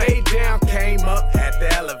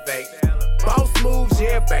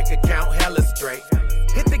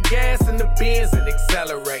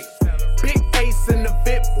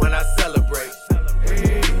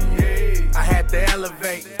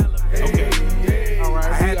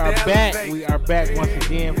back. We are back once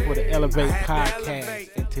again for the Elevate Podcast.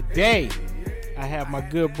 And today, I have my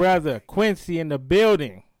good brother, Quincy, in the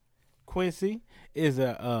building. Quincy is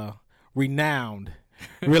a renowned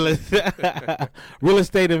real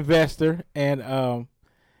estate investor. So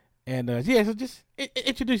just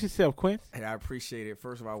introduce yourself, Quincy. Hey, I appreciate it.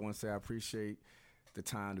 First of all, I want to say I appreciate the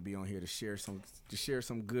time to be on here to share some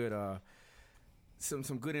good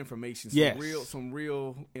some good information, some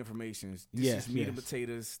real information. This is meat and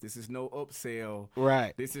potatoes. This is no upsell.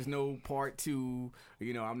 Right. This is no part two.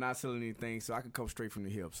 You know, I'm not selling anything, so I can come straight from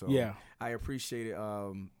the hip. So I appreciate it.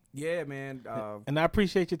 Yeah, man. And I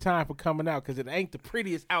appreciate your time for coming out because it ain't the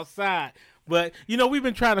prettiest outside. But, you know, we've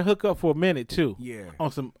been trying to hook up for a minute, too. Yeah.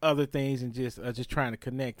 On some other things and just trying to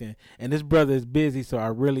connect. And this brother is busy, so I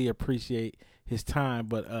really appreciate his time.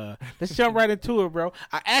 But let's jump right into it, bro.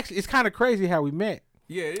 It's kind of crazy how we met.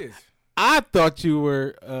 Yeah, it is. I thought you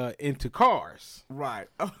were into cars. Right.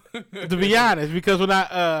 To be honest, because when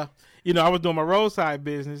I was doing my roadside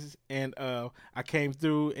business and I came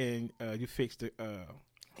through and you fixed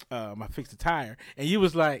I fixed the tire, and you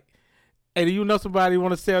was like, "Hey, do you know somebody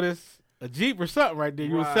want to sell a Jeep or something right there?"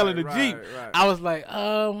 You were selling a Jeep. Right. I was like,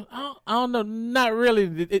 I don't know, not really.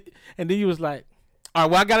 And then you was like, "All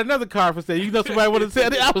right, well, I got another car for sale. You know somebody want to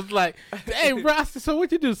sell it?" I was like, "Hey, bro," I said, "So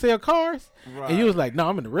what you do, sell cars?" Right. And you was like, "No,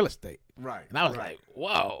 I'm in the real estate." Right. And I was like,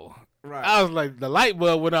 "Whoa." Right. I was like, the light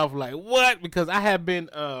bulb went off. Like, what? Because I have been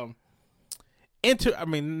not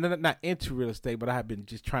into real estate, but I have been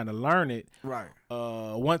just trying to learn it. Right.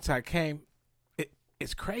 Once I came,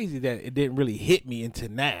 it's crazy that it didn't really hit me until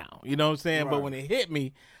now. You know what I'm saying? Right. But when it hit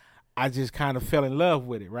me, I just kind of fell in love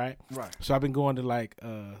with it, right? Right. So I've been going to like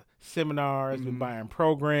seminars, been buying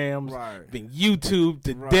programs, Right. been YouTube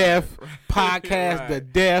to death, podcast to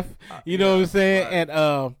death. You know what I'm saying? Right.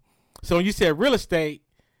 And so when you said real estate,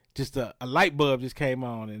 just a light bulb just came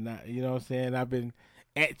on, and you know what I'm saying? I've been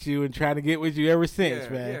at you and trying to get with you ever since,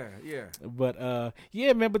 man. Yeah. But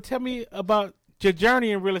man. But tell me about your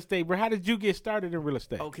journey in real estate, bro. How did you get started in real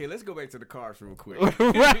estate? Okay, let's go back to the cars real quick.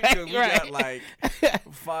 Right, because we got like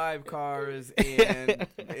 5 cars, and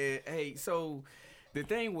hey, so the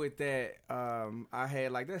thing with that, I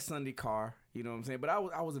had like that Sunday car, you know what I'm saying? But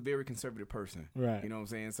I was a very conservative person, right? You know what I'm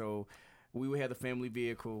saying? So we would have the family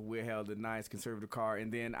vehicle, we have the nice conservative car,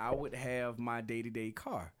 and then I would have my day-to-day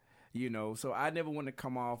car. You know, so I never want to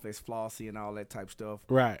come off as flossy and all that type stuff.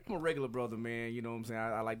 Right. I'm a regular brother, man. You know what I'm saying?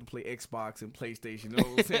 I like to play Xbox and PlayStation. You know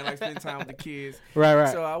what I'm saying? I like spend time with the kids. Right.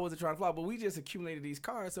 So I wasn't trying to fly, but we just accumulated these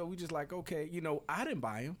cars. So we just like, okay, you know, I didn't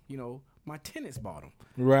buy them. You know, my tenants bought them.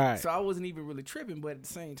 Right. So I wasn't even really tripping. But at the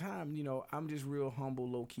same time, you know, I'm just real humble,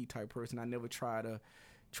 low key type person. I never try to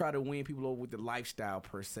win people over with the lifestyle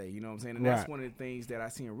per se, you know what I'm saying? And that's one of the things that I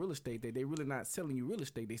see in real estate, that they really not selling you real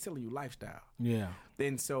estate, they selling you lifestyle. Yeah.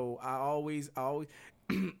 And so I always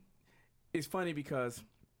it's funny because,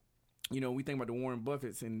 you know, we think about the Warren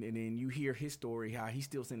Buffetts and then you hear his story, how he's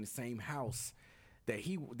still in the same house that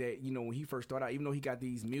you know, when he first started out, even though he got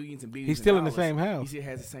these millions and billions, he's still in the same house. He still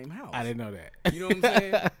has the same house. I didn't know that. You know what I'm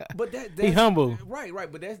saying? But that's he humble. Right.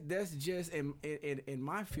 But that's just in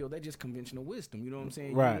my field, that's just conventional wisdom. You know what I'm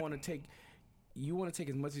saying? Right. You want to take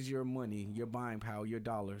as much as your money, your buying power, your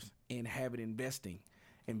dollars, and have it investing.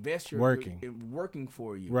 Invest your working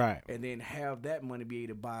for you. Right. And then have that money be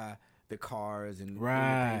able to buy the cars and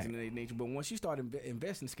things of that nature. But once you start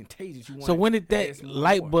investing, it's contagious. So when did that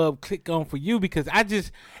light bulb click on for you? Because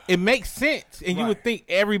it makes sense, and you would think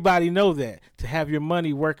everybody know that, to have your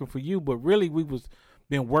money working for you. But really, we was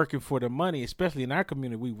been working for the money, especially in our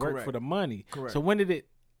community. We work for the money. Correct. So when did it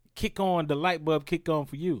the light bulb kick on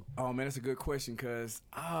for you? Oh man, that's a good question. Because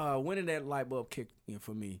when did that light bulb kick in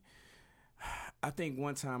for me? I think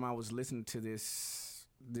one time I was listening to this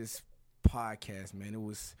podcast, man. It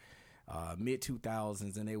was mid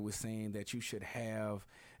 2000s, and they were saying that you should have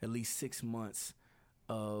at least 6 months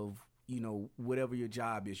of, you know, whatever your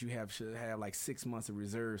job is. You should have like 6 months of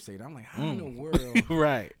reserve saved. I'm like, how in the world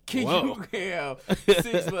right can you have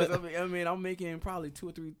 6 months? I mean, I'm making probably 2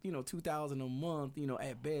 or 3, you know, $2,000 a month, you know,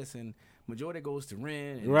 at best, and majority goes to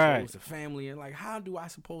rent and goes to family. And like, how do I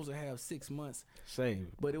supposed to have 6 months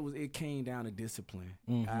saved? But it came down to discipline.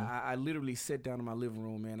 I literally sat down in my living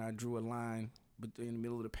room, and I drew a line in the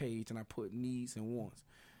middle of the page, and I put needs and wants.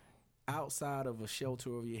 Outside of a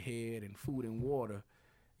shelter over your head and food and water,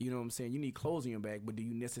 you know what I'm saying? You need clothes in your back, but do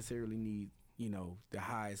you necessarily need, you know, the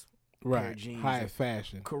highest pair of jeans? Highest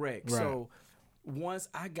fashion. Correct. Right. So once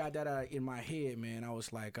I got that in my head, man, I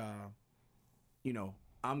was like, you know,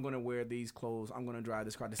 I'm going to wear these clothes. I'm going to drive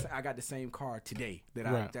this car. I got the same car today that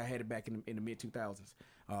I had it back in the mid 2000s,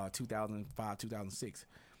 2005, 2006.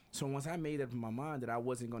 So once I made up in my mind that I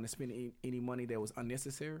wasn't going to spend any money that was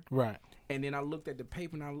unnecessary, Right. and then I looked at the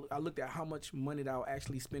paper and I looked at how much money that I was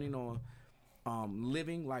actually spending on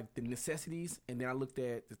living, like the necessities, and then I looked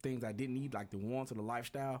at the things I didn't need, like the wants or the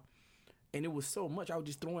lifestyle, and it was so much. I was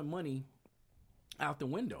just throwing money out the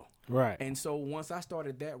window. Right. And so once I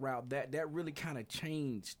started that route, that really kind of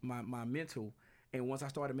changed my mental. And once I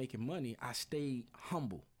started making money, I stayed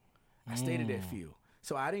humble. I stayed in that field.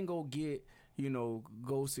 So I didn't go get,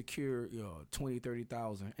 go secure 20,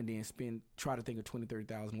 30,000 and then try to think of 20,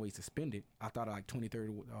 30,000 ways to spend it. I thought of like 20,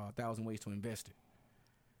 30,000 ways to invest it.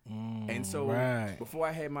 And so before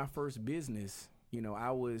I had my first business,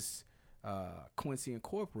 I was Quincy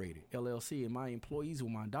Incorporated, LLC, and my employees were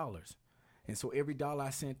my dollars. And so every dollar I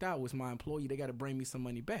sent out was my employee. They got to bring me some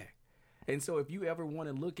money back. And so if you ever want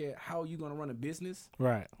to look at how you're going to run a business,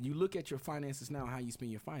 right, you look at your finances now, how you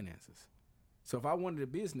spend your finances. So if I wanted a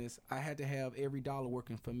business, I had to have every dollar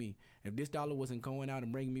working for me. If this dollar wasn't going out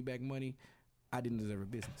and bringing me back money, I didn't deserve a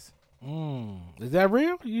business. Is that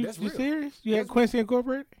real? That's real. You serious? You had Quincy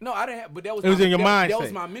Incorporated? No, I didn't have, but that was it was in your mind. That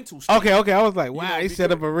was my mental state. Okay. I was like, wow, he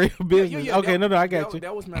set up a real business. Yeah, okay, no, I got you.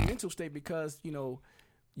 That was my mental state because,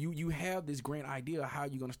 you have this grand idea of how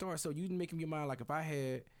you're going to start. So you make in your mind, like, if I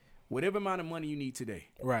had whatever amount of money you need today,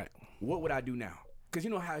 right, what would I do now? Because you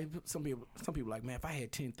know how some people like, man, if I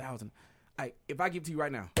had 10,000, if I give it to you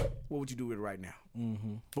right now, what would you do with it right now?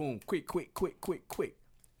 Mm-hmm. Boom, quick.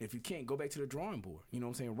 If you can't, go back to the drawing board. You know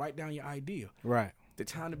what I'm saying? Write down your idea. Right. The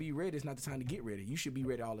time to be ready is not the time to get ready. You should be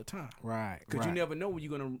ready all the time. Right. Because you never know when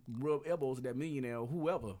you're going to rub elbows with that millionaire or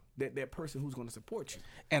whoever, that person who's going to support you.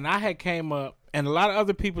 And I had came up, and a lot of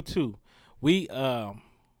other people too. We work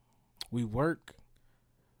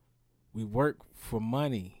for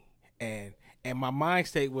money, and my mind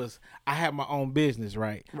state was I had my own business,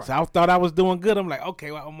 right? So I thought I was doing good. I'm like,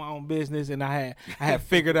 okay, well, I own my own business, and I had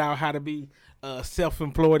figured out how to be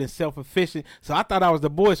self-employed and self-efficient. So I thought I was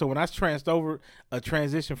the boy. So when I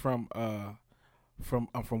transition from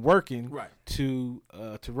working to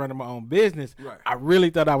running my own business, I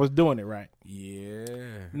really thought I was doing it right.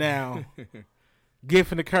 Yeah. Now,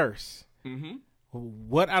 gift and the curse. Mm-hmm.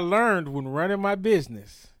 What I learned when running my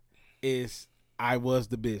business is I was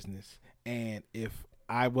the business, and if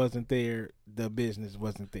I wasn't there, the business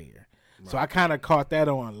wasn't there. Right. So I kind of caught that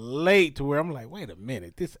on late to where I'm like, wait a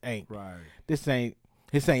minute, this ain't it. You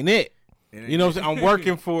know what I'm saying? I'm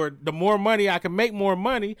working for the more money I can make more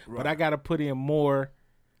money, but I got to put in more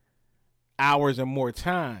hours and more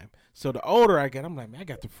time. So the older I get, I'm like, man, I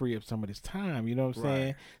got to free up some of this time. You know what I'm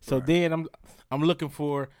saying? So then I'm looking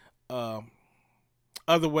for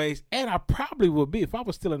other ways, and I probably would be, if I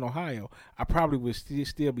was still in Ohio, I probably would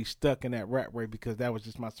still be stuck in that rat race because that was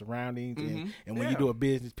just my surroundings. Mm-hmm. And when you do a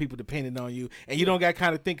business, people depending on you, and you don't got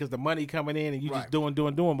kind of think because the money coming in and you just doing.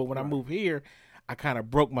 But when I moved here, I kind of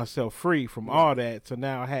broke myself free from all that. So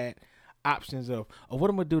now I had options of what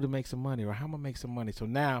I'm gonna do to make some money, or how I'm gonna make some money. So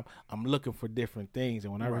now I'm looking for different things.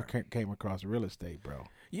 And when I came across real estate, bro.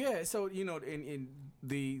 Yeah. So in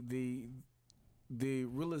the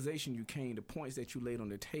realization you came, the points that you laid on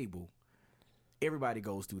the table, everybody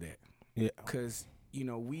goes through that. Yeah. Because,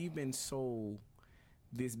 we've been sold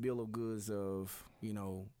this bill of goods of,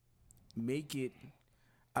 make it,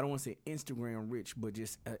 I don't want to say Instagram rich, but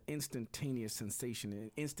just an instantaneous sensation,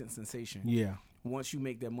 an instant sensation. Yeah. Once you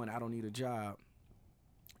make that money, I don't need a job.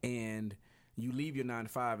 And you leave your 9 to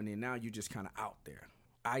 5 and then now you're just kind of out there.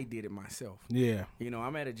 I did it myself. Yeah.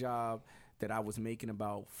 I'm at a job that I was making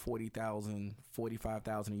about $40,000,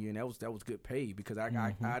 $45,000 a year, and that was good pay because I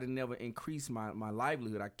didn't never increase my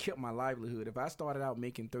livelihood. I kept my livelihood. If I started out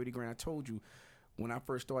making $30,000, I told you when I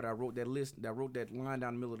first started, I wrote that list, I wrote that line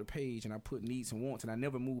down the middle of the page, and I put needs and wants, and I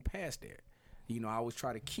never moved past that. I always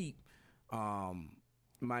try to keep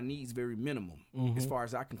my needs very minimum as far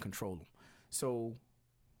as I can control them. So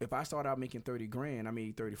if I started out making $30,000, I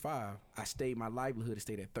made 35. My livelihood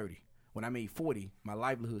stayed at 30. When I made 40, my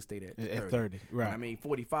livelihood stayed at 30. Right. When I made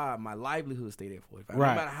 45, my livelihood stayed at 45. Right.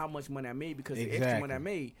 No matter how much money I made, because the extra money I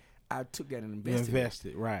made, I took that and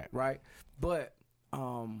invested. Right. But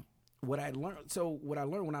what I learned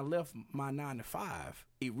when I left my 9 to 5,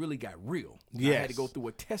 it really got real. Yes. I had to go through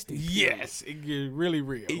a testing period. Yes, it gets really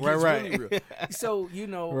real. It gets really real. So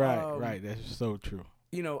right. That's so true.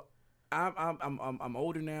 I'm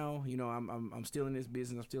older now. I'm still in this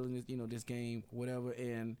business. I'm still in this this game, whatever.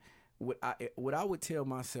 And what I would tell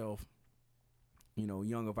myself,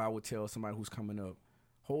 young, if I would tell somebody who's coming up,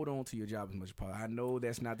 hold on to your job as much as possible. I know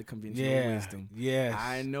that's not the conventional wisdom. Yes.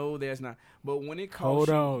 I know that's not. But when it costs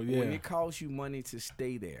when it costs you money to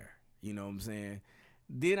stay there, you know what I'm saying?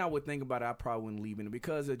 then I would think about it. I probably wouldn't leave it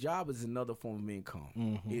because a job is another form of income.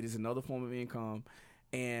 Mm-hmm. It is another form of income.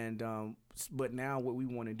 And but now what we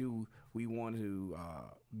want to do, we want to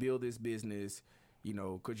build this business, you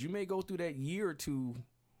know, because you may go through that year or two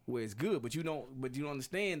where it's good, but you don't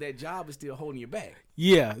understand that job is still holding you back.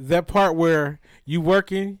 Yeah, that part where you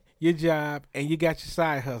working your job and you got your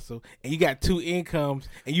side hustle and you got two incomes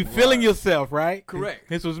and you feeling yourself, right? Correct.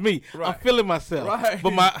 This was me. Right. I'm feeling myself. Right.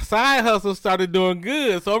 But my side hustle started doing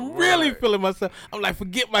good, so I'm really feeling myself. I'm like,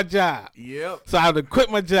 forget my job. Yep. So I had to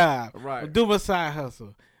quit my job. Right. Do my side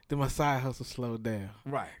hustle. Then my side hustle slowed down.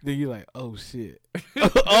 Right. Then you're like, oh shit.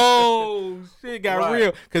 Oh shit, got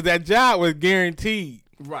real. Because that job was guaranteed.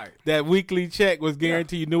 Right. That weekly check was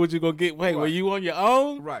guaranteed. You knew what you're going to get. Wait, were you on your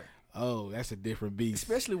own? Right. Oh, that's a different beast.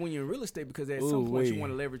 Especially when you're in real estate, because at some point you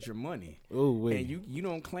want to leverage your money. And you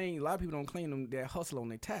don't claim, a lot of people don't claim that hustle on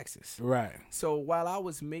their taxes. Right. So while I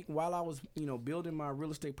was building my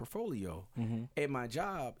real estate portfolio at my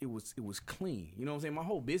job, it was clean. You know what I'm saying? My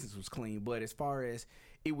whole business was clean, but as far as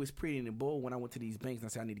it was pretty in the bowl when I went to these banks and I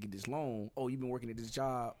said, I need to get this loan. Oh, you've been working at this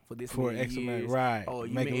job for this many years. Right. Oh,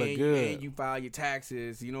 you make it look good. And you file your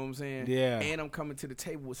taxes. You know what I'm saying? Yeah. And I'm coming to the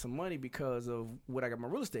table with some money because of what I got my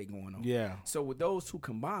real estate going on. Yeah. So with those two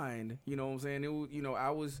combined, you know what I'm saying? It was, you know,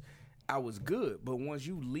 I was good. But once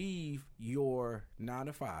you leave your 9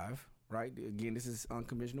 to 5, right? Again, this is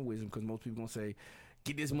unconventional wisdom because most people gonna say,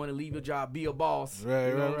 get this money, leave your job, be a boss. Right,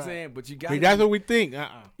 you know what right. I'm saying? But you got that's what we think.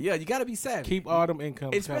 Yeah, you got to be savvy. Keep all them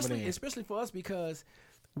incomes coming in. Especially for us because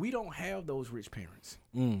we don't have those rich parents.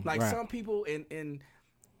 Right. Some people, and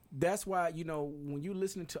that's why, you know, when you're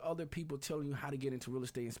listening to other people telling you how to get into real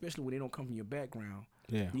estate, especially when they don't come from your background,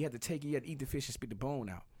 you have to eat the fish and spit the bone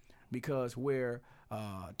out. Because where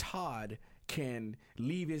Todd can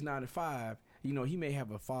leave his 9 to 5, you know, he may have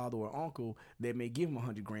a father or uncle that may give him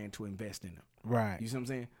 $100,000 to invest in him. Right. You see what I'm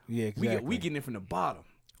saying? Yeah, exactly. We getting it from the bottom.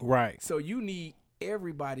 Right. So you need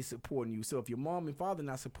everybody supporting you. So if your mom and father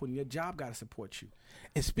not supporting you, your job got to support you.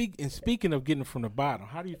 And speaking of getting it from the bottom,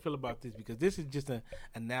 how do you feel about this? Because this is just an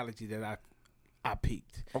analogy that I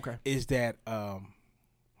peeped. Okay. Is that our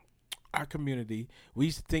community, we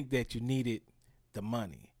used to think that you needed the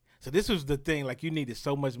money. So this was the thing, like you needed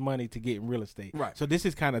so much money to get in real estate. Right. So this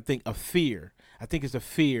is kind of thing of fear. I think it's a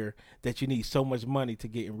fear that you need so much money to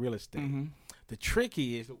get in real estate. Mm-hmm. The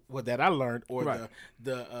tricky is what that I learned, or Right.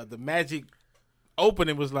 the magic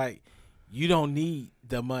opening was like, you don't need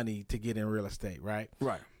the money to get in real estate, right?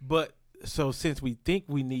 Right. But so since we think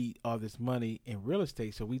we need all this money in real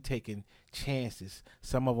estate, so we taking chances.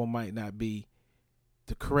 Some of them might not be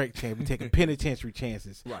the correct chance. We taking penitentiary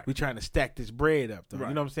chances. Right. We trying to stack this bread up, though. Right.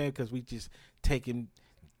 You know what I'm saying? Because we just taking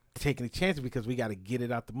the chances because we got to get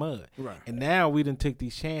it out the mud. Right. And now we done took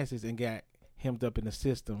these chances and got hemmed up in the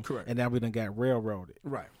system. Correct. And now we done got railroaded.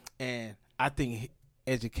 Right. And I think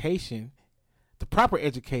education, the proper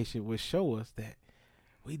education, would show us that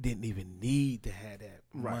we didn't even need to have that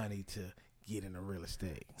money to get into real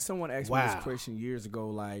estate. Someone asked me this question years ago,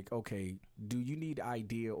 like, okay, do you need the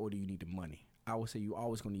idea or do you need the money? I would say you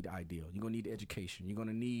always going to need the ideal. You're going to need the education. You're going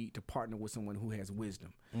to need to partner with someone who has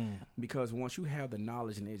wisdom. Because once you have the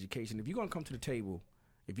knowledge and the education, if you're going to come to the table,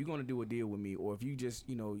 if you're going to do a deal with me, or if you just,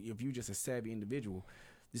 you know, if you're just a savvy individual,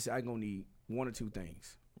 I'm going to need one or two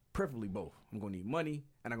things, preferably both. I'm going to need money,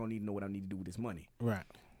 and I'm going to need to know what I need to do with this money. Right.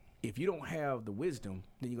 If you don't have the wisdom,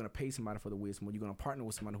 then you're going to pay somebody for the wisdom, or you're going to partner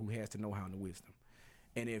with somebody who has the know-how and the wisdom.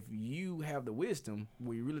 And if you have the wisdom,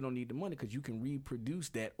 well, you really don't need the money because you can reproduce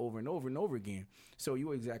that over and over and over again. So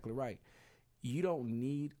you're exactly right. You don't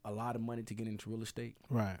need a lot of money to get into real estate.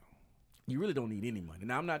 Right. You really don't need any money.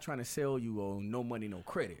 Now, I'm not trying to sell you on no money, no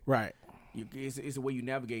credit. Right. It's the way you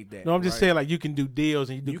navigate that. No, I'm just saying, like, you can do deals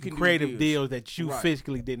and you can do do creative deals that you Right.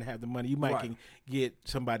 physically didn't have the money. You might Right. can get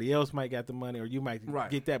somebody else might got the money, or you might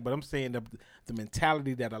get that. But I'm saying the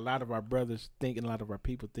mentality that a lot of our brothers think and a lot of our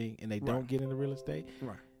people think, and they don't get into real estate,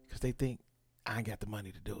 Right. because they think I ain't got the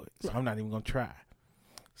money to do it, so I'm not even gonna try.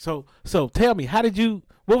 So tell me,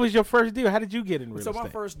 what was your first deal? How did you get in real estate? So my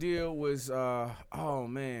first deal was, oh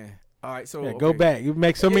man. All right, so Go back. You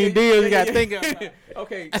make so many deals. You got to think of.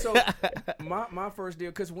 Okay, so my first deal,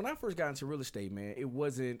 because when I first got into real estate, man,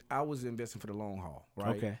 I was investing for the long haul,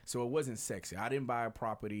 right? Okay. So it wasn't sexy. I didn't buy a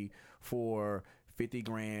property for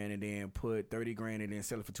 $50,000 and then put $30,000 and then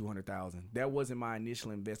sell it for $200,000. That wasn't my initial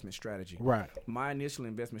investment strategy. Right. My initial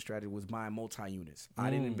investment strategy was buying multi-units. I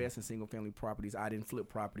didn't invest in single-family properties. I didn't flip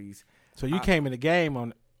properties. So you came in the game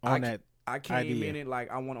on that. I came idea. in it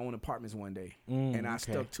like I want to own apartments one day, and I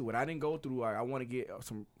stuck to it. I didn't go through like I want to get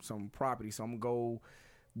some property, so I'm gonna go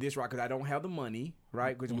this route because I don't have the money,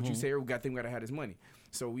 right? Because what you say, we got to have this money.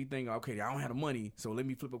 So we think, okay, I don't have the money, so let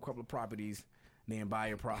me flip a couple of properties, then buy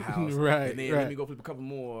a house, Right, and then right. let me go flip a couple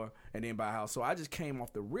more, and then buy a house. So I just came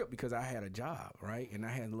off the rip because I had a job, right, and I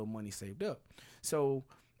had a little money saved up. So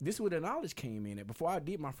this is where the knowledge came in. Before I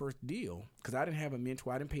did my first deal, because I didn't have a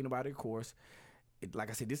mentor, I didn't pay nobody a course. Like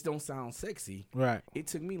I said, this don't sound sexy. Right. It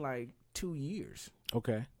took me like 2 years.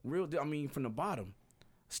 Okay. From the bottom,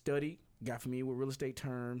 studied, got familiar with real estate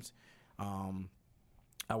terms.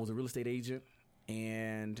 I was a real estate agent,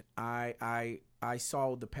 and I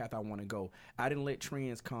saw the path I want to go. I didn't let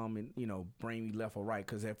trends come and bring me left or right,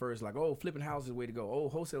 because at first like, oh, flipping houses is the way to go.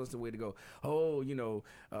 Oh, wholesaling is the way to go. Oh,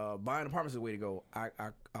 buying apartments is the way to go.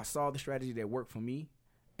 I saw the strategy that worked for me,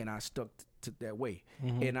 and I stuck to that way.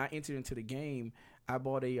 Mm-hmm. And I entered into the game. I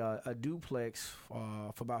bought a duplex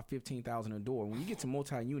for about $15,000 a door. When you get to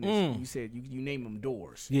multi-units, you said you name them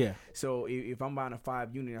doors. Yeah. So if I'm buying a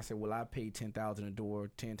 5-unit, I said, well, I paid $10,000 a door.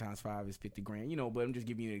 10 times 5 is $50,000. But I'm just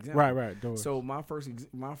giving you an example. Right. Doors. So my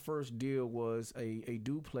first deal was a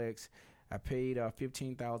duplex. I paid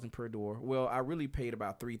 $15,000 per door. Well, I really paid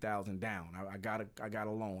about $3,000 down. I got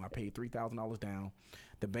a loan. I paid $3,000 down.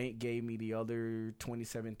 The bank gave me the other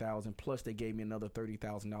 $27,000, plus they gave me another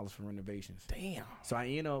 $30,000 for renovations. Damn. So I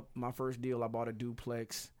ended up my first deal. I bought a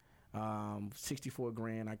duplex,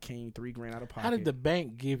 $64,000. I came $3,000 out of pocket. How did the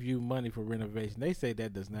bank give you money for renovation? They say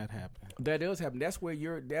that does not happen. That does happen. That's where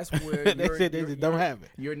they said they don't have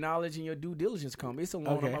it. Your knowledge and your due diligence come. It's a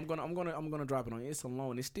loan. Okay. I'm gonna drop it on you. It's a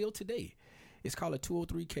loan. It's still today. It's called a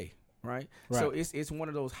 203K. Right. So it's one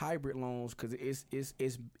of those hybrid loans, because it's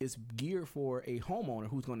geared for a homeowner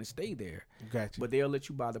who's going to stay there. Gotcha. But they'll let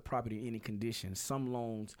you buy the property in any condition. Some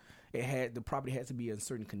loans, the property has to be in a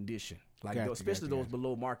certain condition, like especially those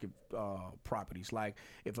below market properties. Like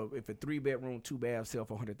if a 3-bedroom 2-bath sell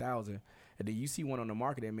for $100,000, and then you see one on the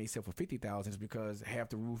market that may sell for $50,000, it's because half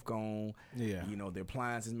the roof gone. Yeah. The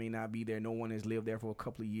appliances may not be there. No one has lived there for a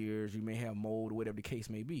couple of years. You may have mold or whatever the case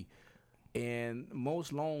may be. And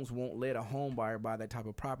most loans won't let a home buyer buy that type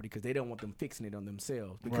of property, because they don't want them fixing it on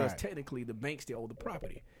themselves, because technically the bank still owe the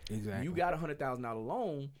property. Exactly. You got a $100,000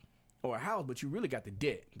 loan or a house, but you really got the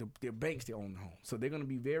debt. The bank still own the home. So they're going to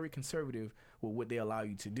be very conservative with what they allow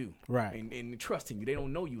you to do. Right. And trusting you. They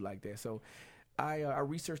don't know you like that. So I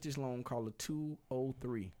researched this loan called a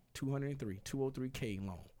 203K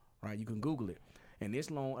loan. Right. You can Google it. And this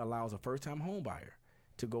loan allows a first-time home buyer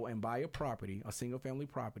to go and buy a property, a single-family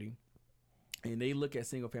property. And they look at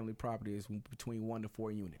single-family properties between 1 to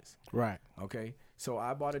 4 units. Right. Okay. So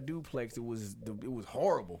I bought a duplex. It was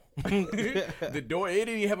horrible. The door, it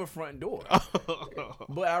didn't even have a front door.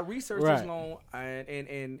 But I researched this loan,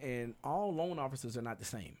 and all loan officers are not the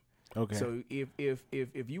same. Okay. So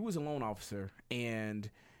if you was a loan officer and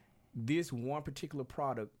this one particular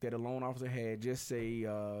product that a loan officer had, just a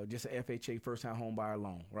FHA first-time home buyer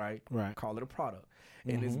loan, right? Right. Call it a product,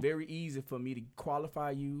 and it's very easy for me to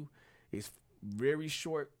qualify you. It's very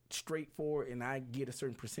short, straightforward, and I get a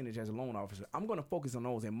certain percentage as a loan officer. I'm going to focus on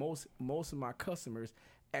those, and most of my customers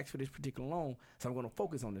ask for this particular loan, so I'm going to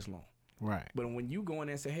focus on this loan. Right. But when you go in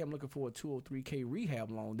there and say, hey, I'm looking for a 203K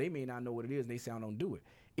rehab loan, they may not know what it is, and they say I don't do it.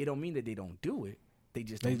 It don't mean that they don't do it. They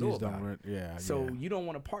just don't know about it. Yeah. So you don't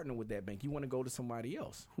want to partner with that bank. You want to go to somebody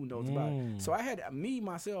else who knows about it. So I had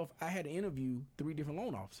to interview 3 different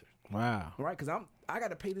loan officers. Wow. Right, because I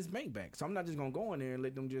got to pay this bank back, so I'm not just gonna go in there and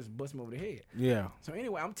let them just bust me over the head. Yeah. So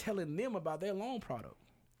anyway, I'm telling them about their loan product.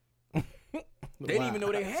 They didn't even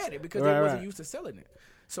know they had it, because they wasn't used to selling it.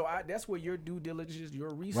 So that's where your due diligence,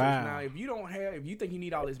 your research. Wow. Now, if you think you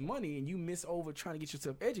need all this money and you miss over trying to get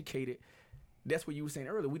yourself educated, that's what you were saying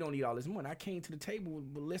earlier. We don't need all this money. I came to the table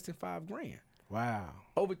with less than $5,000. Wow.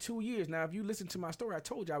 Over 2 years. Now, if you listen to my story, I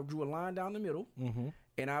told you I drew a line down the middle,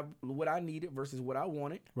 and what I needed versus what I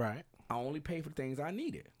wanted. Right. I only paid for the things I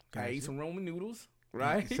needed. Gotcha. I ate some ramen noodles,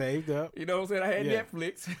 right? Saved up. You know what I'm saying? I had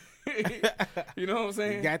Netflix. You know what I'm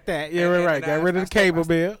saying? You got that. Yeah, right. Got rid of the cable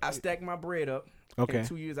bill. I stacked my bread up. Okay. In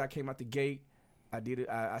 2 years, I came out the gate. I did it.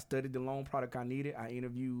 I studied the loan product I needed. I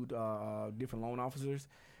interviewed different loan officers.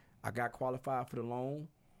 I got qualified for the loan.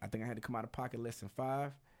 I think I had to come out of pocket less than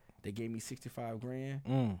 $5,000. They gave me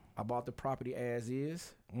 $65,000. I bought the property as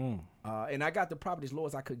is. And I got the property as low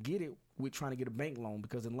as I could get it with trying to get a bank loan,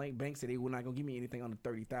 because the bank said they were not going to give me anything under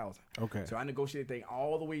 $30,000. Okay. So I negotiated the thing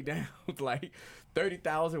all the way down to like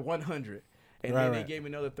 $30,100. And then they gave me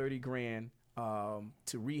another $30,000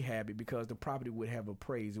 to rehab it, because the property would have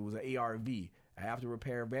appraised. It was an ARV, after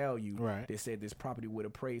repair value. Right. They said this property would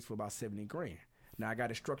appraise for about $70,000. Now I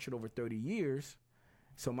got it structured over 30 years.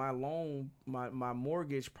 So my loan, my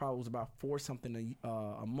mortgage probably was about $4 something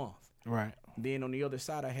a month. Right. Then on the other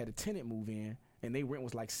side, I had a tenant move in, and they rent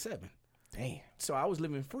was like $7. Damn. So I was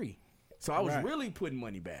living free. So I was Right. really putting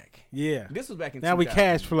money back. Yeah. This was back in Now we 2000.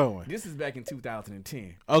 cash flowing. This is back in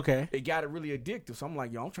 2010. Okay. It got it really addictive. So I'm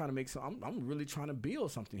like, yo, I'm trying to make some. I'm really trying to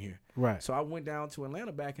build something here. Right. So I went down to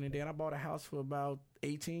Atlanta back in the day, and I bought a house for about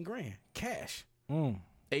 18 grand cash.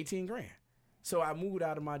 18 grand. So I moved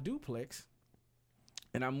out of my duplex,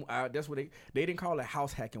 and that's what they didn't call it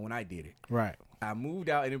house hacking when I did it. Right. I moved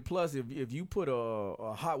out, and then plus, if you put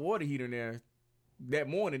a hot water heater in there that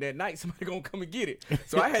morning, that night, somebody gonna come and get it.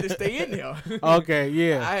 So I had to stay in there. Okay.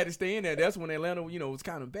 Yeah. I had to stay in there. That's when Atlanta, was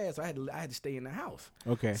kind of bad. So I had to stay in the house.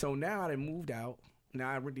 Okay. So now I done moved out.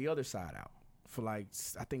 Now I rent the other side out for like,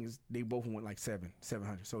 I think they both went like $700.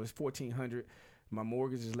 So it's $1,400. My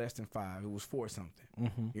mortgage is less than $500. It was $400 something.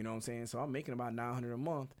 Mm-hmm. You know what I'm saying? So I'm making about $900 a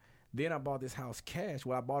month. Then I bought this house cash.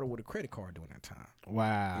 Well, I bought it with a credit card during that time.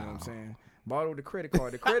 Wow. You know what I'm saying? Bought it with a credit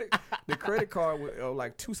card. The credit card was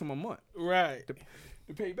like $200 a month Right.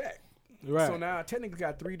 to pay back. Right. So now I technically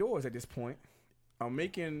got 3 doors at this point. I'm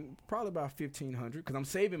making probably about $1,500 because I'm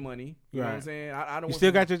saving money. You know what I'm Right. saying? I don't. You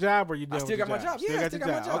still got your job, or you? I done still with got my your job. Still Yeah, I got still your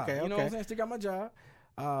got my job. Okay. You know Okay. what I'm saying? Still got my job.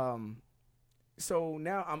 So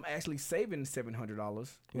now I'm actually saving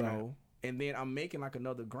 $700. You Right. know, and then I'm making like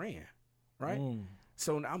another $1,000. Right. Mm.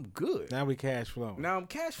 So now I'm good. Now we cash flowing. Now I'm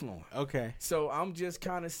cash flowing. Okay. So I'm just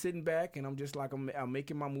kind of sitting back, and I'm just like I'm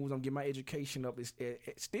making my moves. I'm getting my education up. It's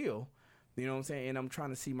still, you know what I'm saying. And I'm trying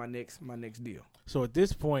to see my next deal. So at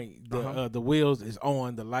this point, the wheels is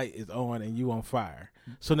on, the light is on, and you on fire.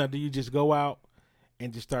 So now, do you just go out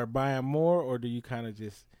and just start buying more, or do you kind of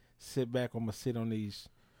just sit back? I'm gonna sit on these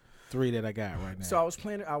 3 that I got right now. So I was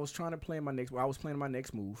trying to plan my next. I was planning my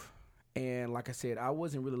next move, and like I said, I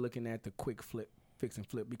wasn't really looking at the quick fix and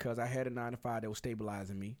flip because I had a 9-to-5 that was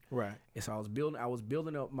stabilizing me. Right. And so I was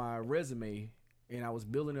building up my resume, and I was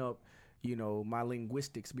building up, my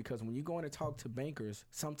linguistics, because when you go in and talk to bankers,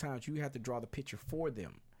 sometimes you have to draw the picture for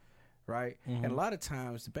them, right? Mm-hmm. And a lot of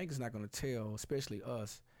times the banker's not going to tell, especially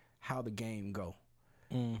us, how the game go.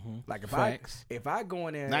 Mm-hmm. Like Facts. if I go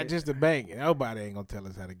in there, Not just the bank, nobody ain't gonna tell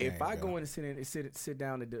us how to game. if I go in and sit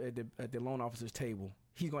down at the loan officer's table,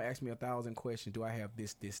 he's gonna ask me 1,000 questions. Do I have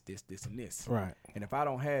this, and this? Right. And if I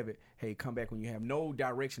don't have it, hey, come back when you have no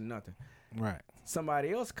direction, nothing. Right.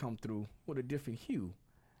 Somebody else come through with a different hue.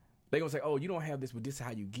 They gonna say, oh, you don't have this, but this is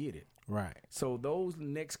how you get it. Right. So those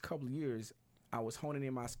next couple of years, I was honing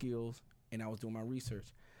in my skills and I was doing my research.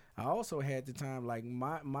 I also had the time, like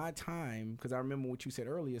my time, because I remember what you said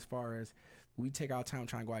earlier as far as we take our time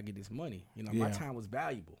trying to go out and get this money. My Yeah. time was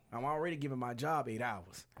valuable. I'm already giving my job 8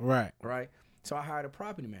 hours, Right. right? So I hired a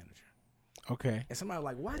property manager. Okay. And somebody was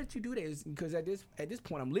like, why did you do that? It's because at this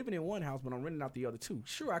point, I'm living in one house, but I'm renting out the other 2.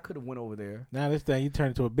 Sure, I could have went over there. Now this thing, you turn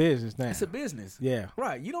into a business now. It's a business. Yeah.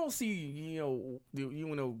 Right. You don't see,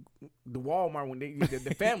 the Walmart when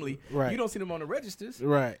the family, Right. You don't see them on the registers.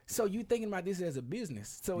 Right. So you thinking about this as a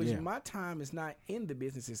business. So Yeah. my time is not in the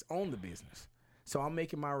business, it's on the business. So I'm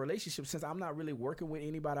making my relationship, since I'm not really working with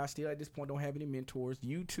anybody. I still at this point don't have any mentors.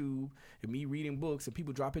 YouTube and me reading books and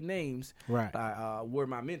people dropping names Right. were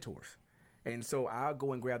my mentors. And so I'll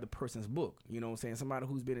go and grab the person's book. You know what I'm saying? Somebody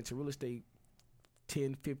who's been into real estate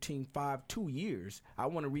 10, 15, 5, 2 years. I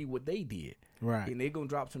want to read what they did. Right. And they're going to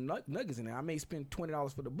drop some nuggets in there. I may spend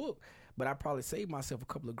 $20 for the book, but I probably save myself a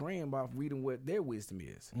couple of grand by reading what their wisdom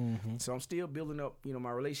is. Mm-hmm. So I'm still building up,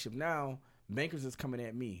 my relationship. Now, bankers is coming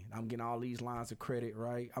at me. I'm getting all these lines of credit,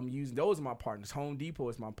 right? I'm using, those are my partners. Home Depot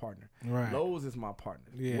is my partner. Right. Lowe's is my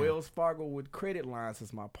partner. Yeah. Wells Fargo with credit lines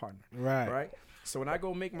is my partner. Right. Right? So when I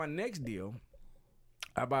go make my next deal,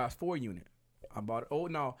 I buy a 4-unit.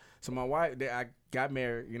 So my wife, I got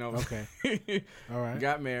married, Okay. All right.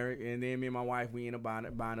 Got married, and then me and my wife, we ended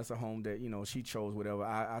up buying us a home that, she chose whatever.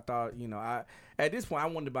 I thought, at this point, I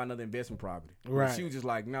wanted to buy another investment property. Right. She was just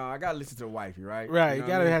like, no, I got to listen to the wifey, right? Right. You know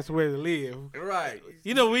gotta what I mean? have somewhere to live. Right.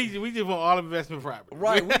 We just want all investment property.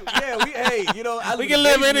 Right. I We can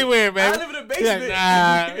live anywhere, man. I live in a basement. Nah,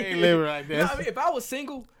 I ain't living like You know that. what I mean? If I was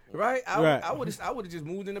single, right, I would have just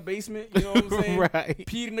moved in the basement. You know what I'm saying? Right.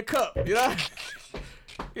 Peed in the cup. You know.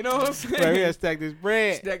 You know what I'm saying? Right, we gotta stack this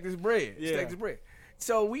bread. Stack this bread. Yeah. Stack this bread.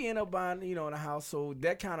 So we end up buying, in a house. So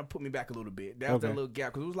that kind of put me back a little bit. That was that little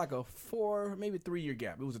gap, because it was like a 4, maybe 3-year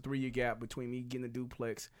gap. It was a 3-year gap between me getting the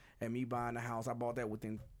duplex and me buying the house. I bought that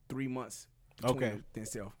within 3 months. Between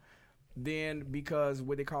itself. Then, because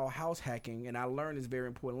what they call house hacking, and I learned this very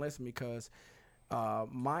important lesson, because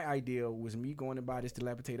my idea was me going to buy this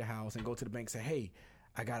dilapidated house and go to the bank and say, hey,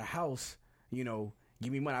 I got a house,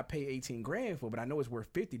 give me money. I pay 18 grand for it, but I know it's worth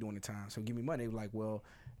 50 during the time. So give me money. They were like, well,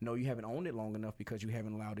 no, you haven't owned it long enough because you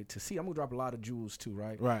haven't allowed it to see. I'm going to drop a lot of jewels too,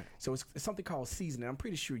 right? Right. So it's something called seasoning. I'm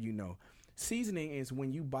pretty sure you know. Seasoning is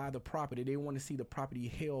when you buy the property, they want to see the property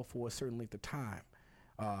held for a certain length of time.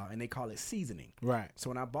 And they call it seasoning. Right. So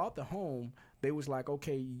when I bought the home, they was like,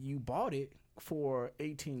 okay, you bought it for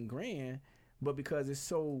 18 grand, but because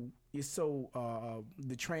the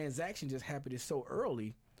transaction just happened it's so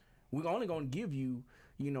early, we're only going to give you,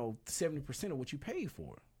 70% of what you paid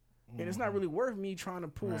for. And it's not really worth me trying to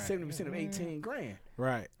pull 70% of 18 grand.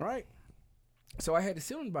 Right. Right. So I had to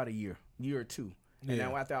sit on about a year or two. And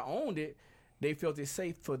now after I owned it, they felt it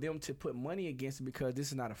safe for them to put money against it because this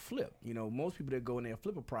is not a flip. Most people that go in there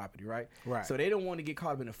flip a property, right? Right. So they don't want to get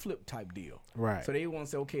caught up in a flip type deal. Right. So they want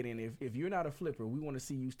to say, okay, then if you're not a flipper, we want to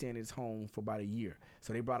see you stay in this home for about a year.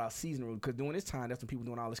 So they brought out seasonal because during this time, that's when people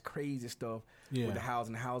doing all this crazy stuff with the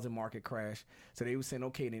housing market crash. So they were saying,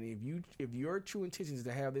 okay, then if your true intention is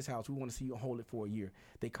to have this house, we want to see you hold it for a year.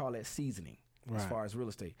 They call that seasoning as far as real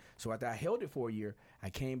estate. So after I held it for a year,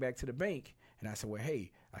 I came back to the bank and I said, well,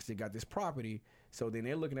 hey, I still got this property. So then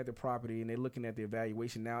they're looking at the property and they're looking at the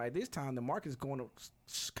evaluation. Now at this time, the market's going up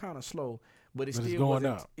kind of slow, but it's going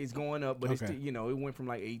up. It's going up, but it's still, it went from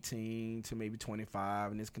like 18 to maybe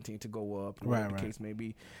 25, and it's continued to go up. Whatever the case may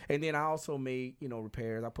be. And then I also made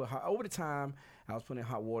repairs. I put over the time I was putting in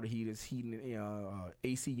hot water heaters, heating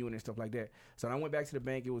AC unit and stuff like that. So when I went back to the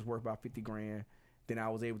bank, it was worth about 50 grand. Then I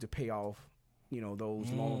was able to pay off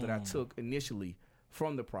those loans that I took initially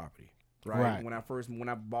from the property. Right. When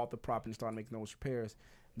I bought the property and started making those repairs,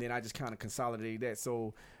 then I just kind of consolidated that.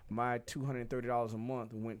 So my $230 a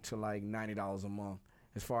month went to like $90 a month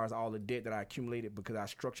as far as all the debt that I accumulated because I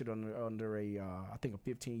structured under a I think a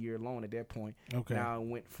 15-year loan at that point. Okay. Now it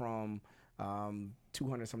went from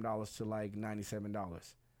 $200 some to like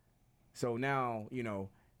 $97. So now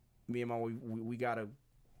me and my wife, we got a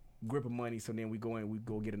grip of money, so then we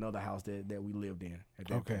go get another house that we lived in at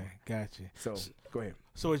that point. Gotcha. So go ahead.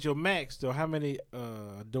 So at your max though, how many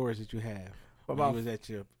doors did you have when you was at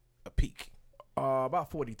your peak?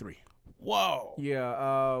 About 43. Whoa.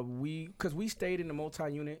 Yeah. Because we stayed in the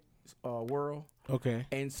multi-unit world. Okay.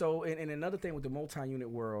 And so and another thing with the multi-unit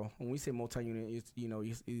world, when we say multi-unit,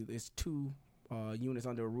 it's two units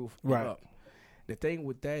under a roof. Right. Up. The thing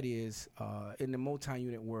with that is in the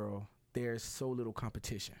multi-unit world, there's so little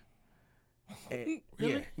competition. And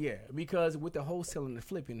really? Yeah, because with the wholesaling and the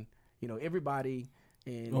flipping, everybody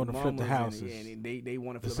and want to flip the houses, and they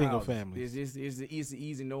want to flip the single houses. families. It's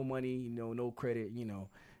easy, no money, no credit. You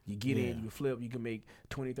get in, you flip, you can make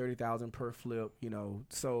 20,000, 30,000 per flip.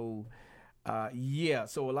 So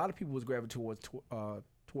so a lot of people was gravitating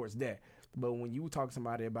towards that. But when you were talking to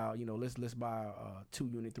somebody about let's buy a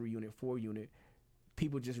 2-unit, 3-unit, 4-unit,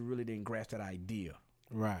 people just really didn't grasp that idea.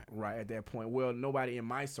 Right at that point. Well, nobody in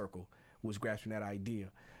my circle was grasping that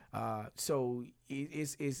idea. So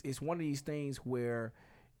it's one of these things where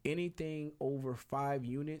anything over 5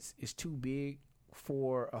 units is too big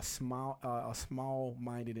for a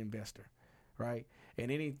small-minded investor, right?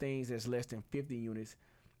 And anything that's less than 50 units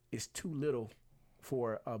is too little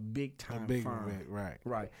for a big-time firm.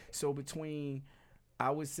 Right. So between,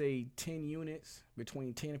 I would say, 10 units,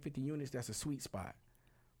 between 10 and 50 units, that's a sweet spot.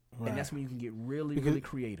 Right. And that's when you can get really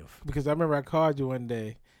creative. Because I remember I called you one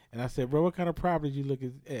day and I said, bro, what kind of properties you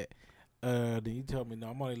looking at? Then you told me, no,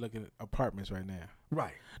 I'm only looking at apartments right now.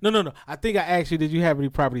 Right. No. I think I asked you, did you have any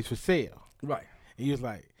properties for sale? Right. And you was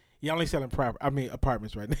like, you're only selling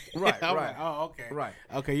apartments right now. Right. I'm right. Like, oh, okay. Right.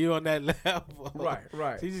 Okay, you on that level.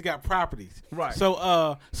 Right. So you just got properties. Right.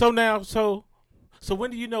 So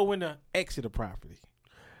when do you know when to exit a property?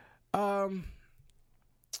 Or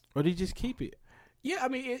do you just keep it? Yeah, I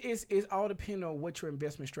mean, it's all depending on what your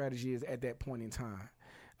investment strategy is at that point in time.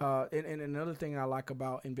 And another thing I like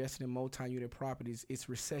about investing in multi-unit properties, it's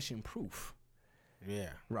recession-proof. Yeah.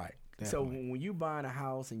 Right. Definitely. So when you buying a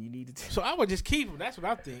house and you need to... So I would just keep them. That's what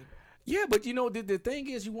I think. Yeah, but the thing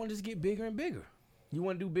is you want to just get bigger and bigger. You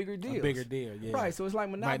want to do bigger deals. A bigger deal, yeah. Right, so it's like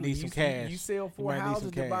monopoly. Might need some cash. You sell 4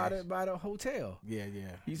 houses to buy the hotel. Yeah.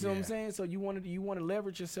 You see what I'm saying? So you want to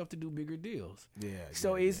leverage yourself to do bigger deals. Yeah.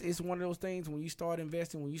 So it's one of those things when you start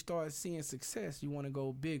investing, when you start seeing success, you want to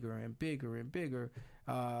go bigger and bigger and bigger.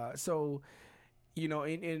 So,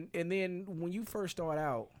 and then when you first start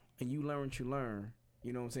out and you learn what you learn,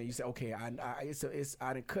 you know what I'm saying? You say, okay, I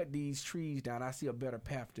done cut these trees down. I see a better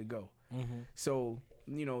path to go. Mm-hmm. So,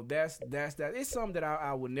 that's that. It's something that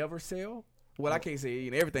I would never sell. Well, I can't say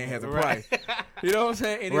everything has a price. You know what I'm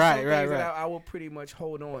saying? And it's some things that I will pretty much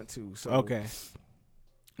hold on to. So okay.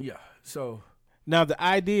 Yeah. So now the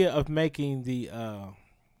idea of making the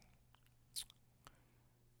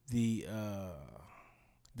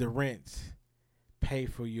rents pay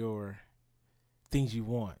for your things you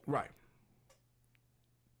want. Right.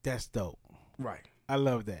 That's dope. Right. I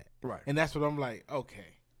love that. Right. And that's what I'm like,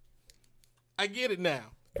 okay. I get it now.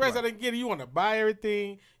 First, I didn't get it. You want to buy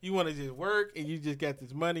everything. You want to just work, and you just got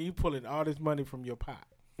this money. You pulling all this money from your pot.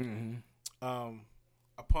 Mm-hmm.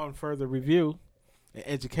 Upon further review and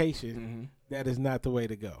education, that is not the way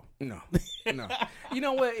to go. No. You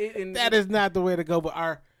know what? That is not the way to go.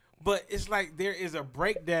 But it's like there is a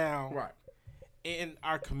breakdown right in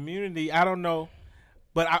our community. I don't know,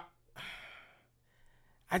 but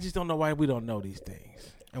I just don't know why we don't know these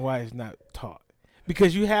things and why it's not taught.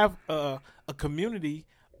 Because you have a community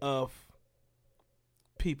of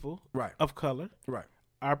people of color,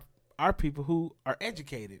 our people who are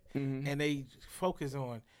educated, and they focus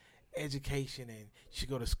on education, and you should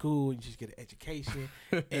go to school and you should get an education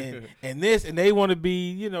and this, and they want to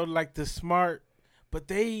be, like the smart, but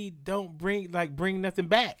they don't bring nothing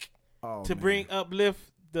back bring uplift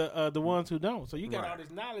the ones who don't. So you got all this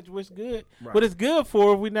knowledge, what's good, what it's good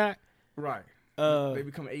for if we not they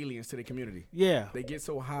become aliens to the community. Yeah, they get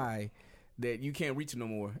so high that you can't reach them no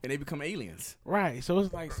more, and they become aliens. Right. So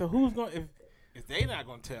it's like, so who's going if they not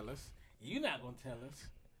gonna tell us, you not gonna tell us.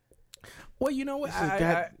 Well, you know what?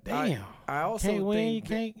 Damn. I also can't win, think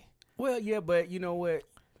you can't. Well, yeah, but you know what?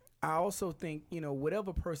 I also think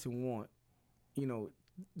whatever person want,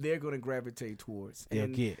 they're gonna gravitate towards. They'll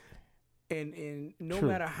get. And no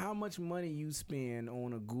matter how much money you spend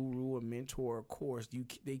on a guru, a mentor, a course,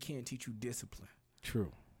 they can't teach you discipline.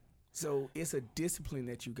 True. So it's a discipline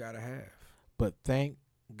that you gotta have. But thank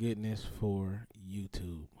goodness for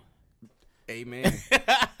YouTube. Amen.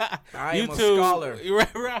 I am a scholar.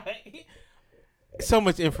 Right. So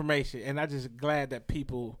much information, and I'm just glad that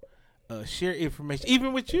people share information,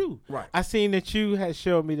 even with you. Right. I seen that you had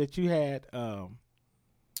showed me that you had the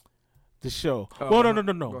show. No.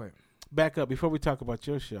 Go ahead. Back up before we talk about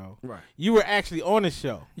your show. Right. You were actually on the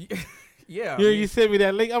show. Yeah. You sent me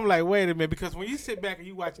that link. I'm like, wait a minute, because when you sit back and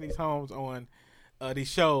you watching these homes on these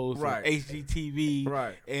shows, right, HGTV,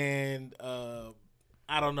 right, and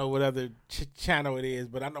I don't know what other channel it is,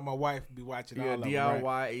 but I know my wife be watching all of them. DIY,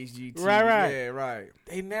 right? HGTV. Right. Yeah, right.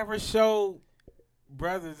 They never show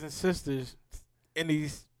brothers and sisters in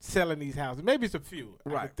these selling these houses. Maybe it's a few,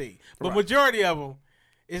 I think, but majority of them,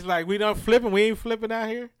 it's like we don't flipping. We ain't flipping out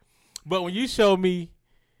here. But when you showed me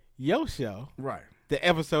your show, right, the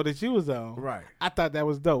episode that you was on, right, I thought that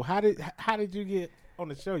was dope. How did you get on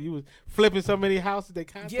the show? You was flipping so many houses. They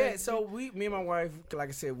contacted you? So me and my wife, like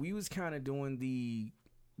I said, we was kind of doing the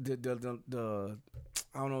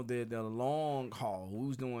I don't know, the long haul. We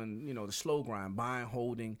was doing, the slow grind, buying,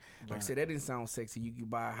 holding. Like I said, that didn't sound sexy. You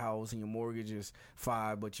buy a house and your mortgage is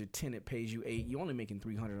 $5, but your tenant pays you $8. You're only making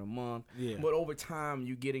 $300 a month. Yeah. But over time,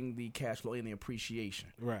 you're getting the cash flow and the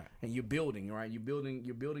appreciation. Right. And you're building, right? You're building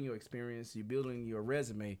your experience. You're building your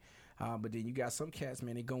resume. But then you got some cats,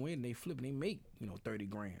 man, they go in, they flip, and they make, $30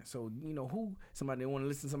 grand. So, somebody, they want to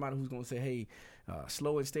listen to somebody who's going to say, hey,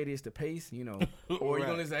 slow and steady is the pace, or you're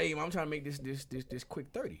going to say, hey, I'm trying to make this quick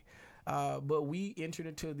 30. But we entered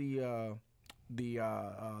into the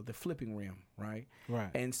flipping realm, right? Right.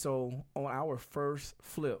 And so on our first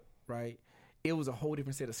flip, right, it was a whole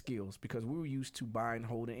different set of skills because we were used to buying,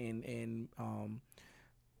 holding, and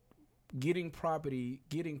getting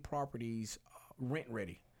properties rent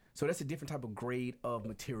ready. So that's a different type of grade of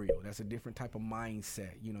material. That's a different type of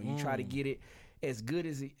mindset. You try to get it as good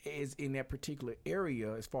as it is in that particular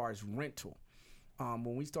area as far as rental.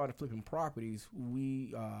 When we started flipping properties,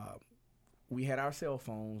 we had our cell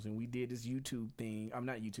phones and we did this YouTube thing. I'm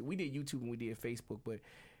not YouTube. We did YouTube and we did Facebook, but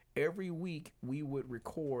every week we would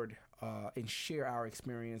record and share our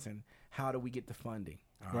experience and how do we get the funding.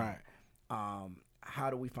 Right. How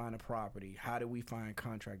do we find a property? How do we find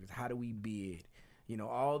contractors? How do we bid?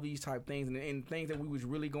 All these type things and things that we was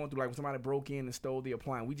really going through. Like when somebody broke in and stole the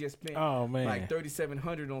appliance, we just spent like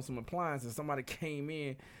 $3,700 on some appliances. Somebody came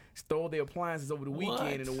in, stole the appliances over the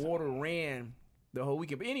weekend, and the water ran the whole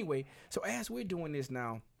weekend. But anyway, so as we're doing this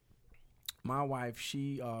now, my wife,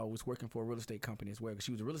 she was working for a real estate company as well because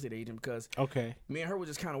she was a real estate agent because me and her were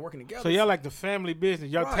just kind of working together. So y'all like the family business.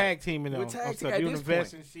 Y'all tag teaming on stuff. You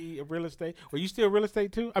invest in she a real estate. Were you still real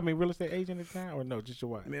estate too? I mean, real estate agent at the time or no, just your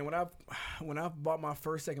wife? Man, when I bought my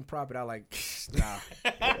second property, I like, nah.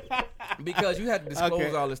 Because you had to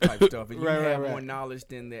disclose all this type of stuff. And you have more knowledge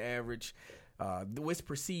than the average. It's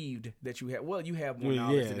perceived that you have. Well, you have more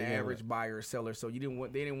knowledge than the average buyer or seller. So they didn't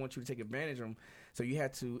want you to take advantage of them. So you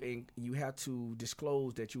had to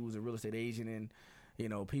disclose that you was a real estate agent,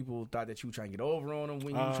 and people thought that you were trying to get over on them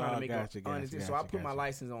when you were trying to make honest. So I put my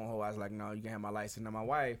license on hold. I was like, no, you can have my license. Now my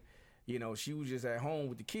wife, You know, she was just at home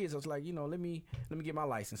with the kids. I was like, you know, let me get my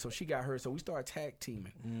license. So she got hers. So we started tag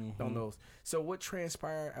teaming on those. So what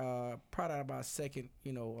transpired? Probably about second,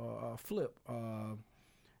 flip.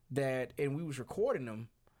 That and we was recording them.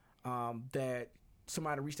 That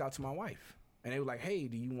somebody reached out to my wife and they were like, "Hey,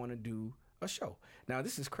 do you want to do a show?" Now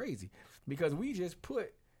this is crazy because we just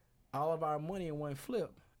put all of our money in one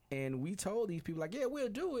flip, and we told these people like, "Yeah, we'll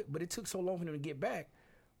do it," but it took so long for them to get back.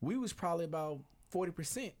 We was probably about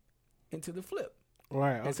 40% into the flip,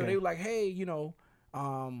 right? Okay. And so they were like, "Hey, we're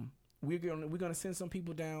gonna send some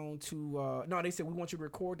people down to." No, they said we want you to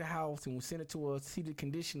record the house and we'll send it to us, see the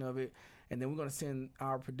condition of it, and then we're gonna send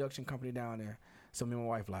our production company down there. So me and my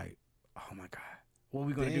wife like, "Oh my God, what are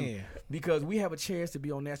we gonna do?" Because we have a chance to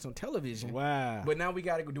be on national television. Wow! But now we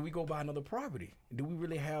gotta go. Do we go buy another property? Do we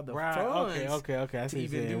really have the funds? Okay. I see to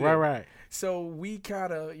even do right. So we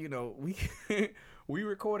kind of, we. We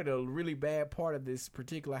recorded a really bad part of this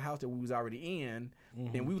particular house that we was already in,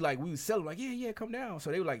 and we was selling like, yeah, come down.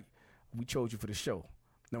 So they were like, "We chose you for the show."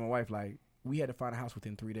 Now my wife like, we had to find a house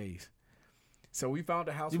within 3 days. So we found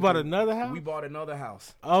a house. You bought another house? We bought another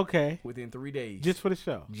house. Okay. Within 3 days. Just for the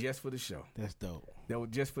show? Just for the show. That's dope. That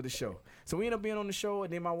was just for the show. So we ended up being on the show,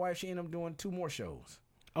 and then my wife, she ended up doing 2 more shows.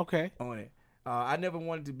 Okay. On it. I never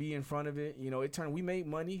wanted to be in front of it. It turned. We made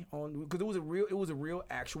money on because it was a real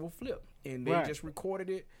actual flip, and they just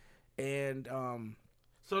recorded it. And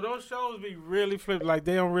so those shows be really flipped. Like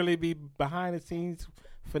they don't really be behind the scenes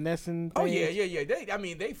finessing things. Oh yeah.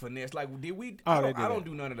 They finesse. Like did we? I don't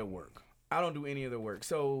do none of the work. I don't do any of the work.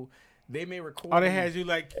 So they may record. Oh, they had you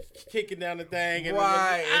like kicking down the thing, and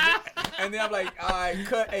right? And then I'm like, all right,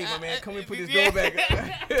 cut. Hey, my man, come and put this door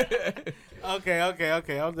back. Okay. I'm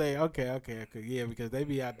saying, okay. Yeah, because they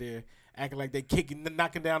be out there acting like they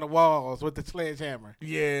knocking down the walls with the sledgehammer.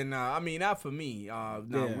 Yeah, nah. I mean, not for me.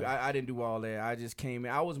 I didn't do all that. I just came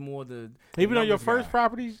in. I was more the even on your first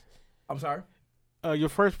properties. I'm sorry. Your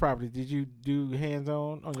first property, did you do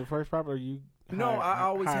hands-on on your first property, or you?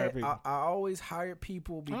 I always hired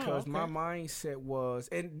people because my mindset was,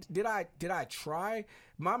 and did I try?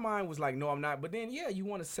 My mind was like, no, I'm not. But then, you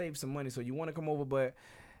want to save some money, so you want to come over, but.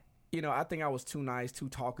 I think I was too nice, too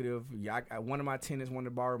talkative. One of my tenants wanted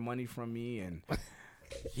to borrow money from me, and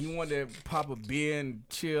he wanted to pop a beer and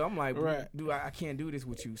chill. I'm like, dude, I can't do this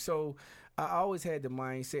with you. So I always had the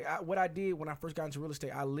mindset. What I did when I first got into real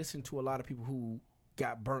estate, I listened to a lot of people who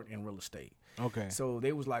got burnt in real estate. Okay. So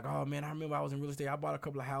they was like, oh, man, I remember I was in real estate. I bought a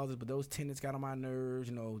couple of houses, but those tenants got on my nerves.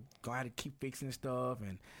 I had to keep fixing stuff,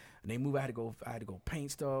 and they moved. I had to go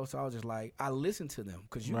paint stuff. So I was just like, I listened to them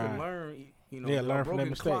because you can learn. Learn from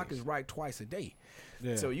broken clock is right twice a day.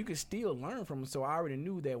 Yeah. So you can still learn from them. So I already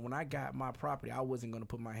knew that when I got my property, I wasn't going to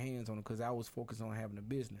put my hands on it because I was focused on having a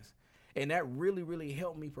business. And that really, really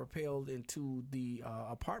helped me propel into the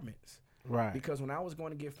apartments. Right. Because when I was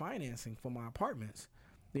going to get financing for my apartments,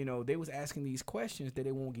 they was asking these questions that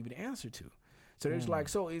they won't give you the answer to. So there's like,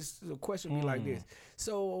 so it's the question be like this.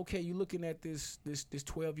 So, okay, you're looking at this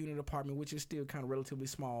 12-unit apartment, which is still kind of relatively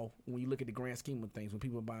small when you look at the grand scheme of things, when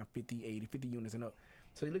people are buying 50 units and up.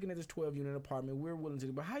 So you're looking at this 12-unit apartment. We're willing to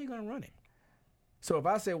do, but how are you going to run it? So if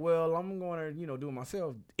I say, well, I'm going to, do it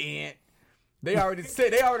myself, and they already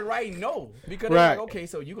write no. Because they're like, okay,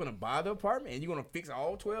 so you're going to buy the apartment and you're going to fix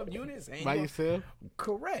all 12 units? By yourself?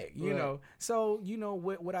 Correct. You know. So,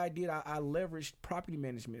 what I did, I leveraged property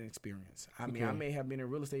management experience. I mean, I may have been in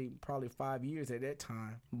real estate probably 5 years at that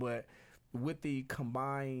time, but with the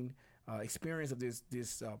combined experience of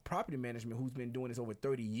this property management who's been doing this over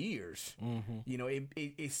 30 years,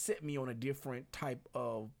 it set me on a different type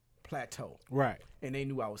of plateau. Right. And they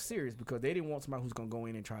knew I was serious because they didn't want somebody who's going to go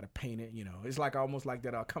in and try to paint it. It's like almost like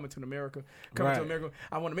that Coming to America.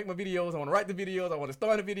 I want to make my videos. I want to write the videos. I want to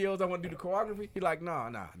star in the videos. I want to do the choreography. You're like, no.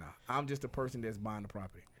 I'm just a person that's buying the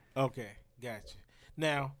property. Okay. Gotcha.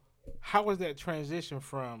 Now, how was that transition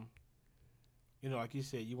from, like you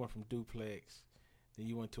said, you went from duplex, then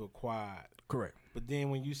you went to a quad. Correct. But then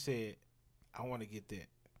when you said, I want to get that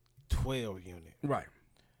 12 unit. Right.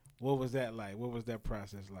 What was that like? What was that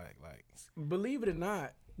process like? Believe it or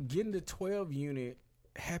not, getting the 12 unit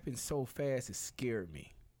happened so fast it scared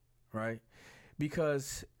me, right?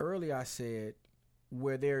 Because earlier I said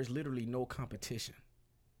where there's literally no competition.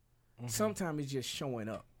 Sometimes it's just showing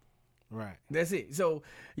up. Right. That's it. So,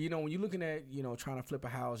 when you're looking at, trying to flip a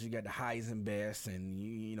house, you got the highest and best, and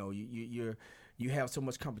you have so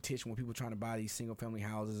much competition when people are trying to buy these single family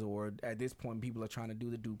houses, or at this point people are trying to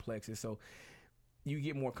do the duplexes. So you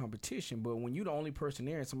get more competition, but when you're the only person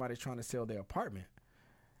there and somebody's trying to sell their apartment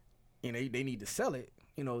and they need to sell it,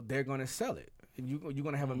 they're going to sell it. you're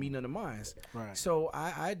gonna have a meeting of the minds. Right. So I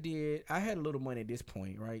had a little money at this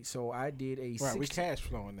point, right? So I did a Right. We cash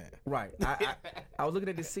flowing that. Right. I was looking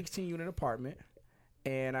at this 16 unit apartment,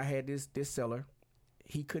 and I had this seller.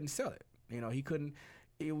 He couldn't sell it. He couldn't.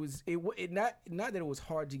 Not that it was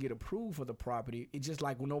hard to get approved for the property. It just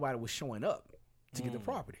like nobody was showing up to get the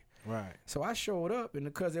property. Right. So I showed up, and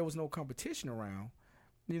because there was no competition around,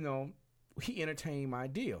 he entertained my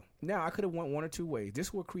deal. Now I could have went one or two ways. This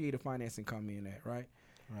is where creative financing come in at, right?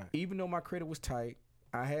 Right. Even though my credit was tight,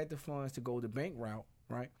 I had the funds to go the bank route,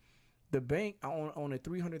 right? The bank on a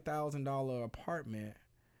 $300,000 apartment,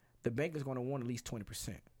 the bank is going to want at least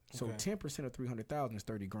 20%. So 10% of $300,000 is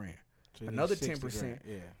 $30,000. So another 10%,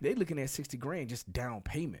 they're looking at $60,000 just down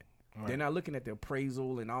payment. Right. They're not looking at the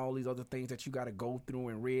appraisal and all these other things that you got to go through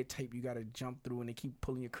and red tape you got to jump through, and they keep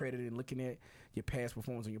pulling your credit and looking at your past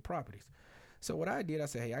performance on your properties. So what I did, I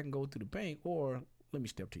said, hey, I can go to the bank, or let me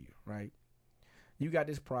step to you, right? You got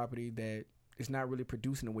this property that is not really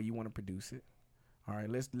producing the way you want to produce it. All right,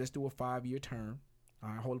 let's do a 5-year term. All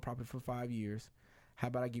right, hold the property for 5 years. How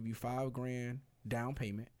about I give you $5,000 down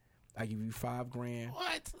payment? I give you $5,000.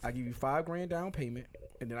 What? I give you $5,000 down payment,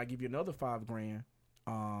 and then I give you another $5,000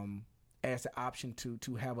 as the option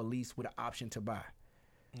to have a lease with an option to buy.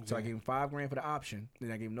 Okay. So I gave him $5,000 for the option,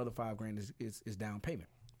 then I gave him another $5,000 is down payment.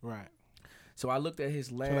 Right. So I looked at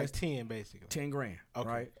his last. So like 10 basically. $10,000. Okay.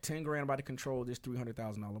 Right. $10,000 I'm about to control this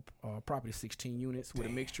 $300,000 property, 16 units with a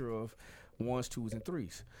mixture of 1s, 2s, and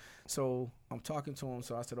 3s. So I'm talking to him.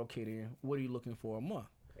 So I said, okay, then what are you looking for a month?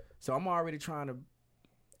 So I'm already trying to.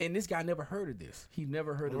 And this guy never heard of this. He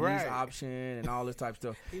never heard of lease option and all this type of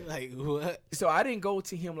stuff. He like, what? So I didn't go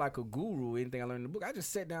to him like a guru or anything I learned in the book. I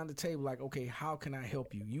just sat down at the table like, okay, how can I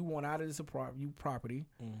help you? You want out of this property.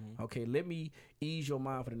 Mm-hmm. Okay, let me ease your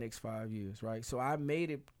mind for the next 5 years, right? So I made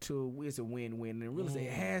it to it's a win-win. And really,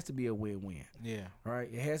 it has to be a win-win. Yeah. Right?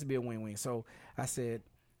 It has to be a win-win. So I said,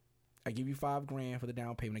 I give you $5,000 for the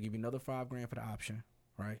down payment. I give you another $5,000 for the option,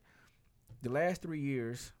 right? The last 3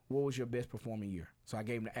 years, what was your best performing year? So I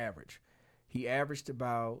gave him the average. He averaged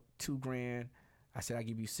about $2,000. I said, I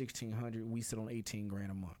give you $1,600. We sit on $18,000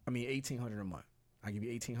 a month. I mean, $1,800 a month. I give you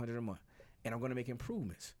 $1,800 a month, and I'm going to make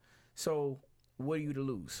improvements. So what are you to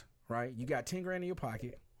lose, right? You got $10,000 in your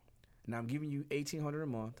pocket. Now I'm giving you $1,800 a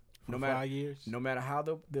month. For 5 years? No matter how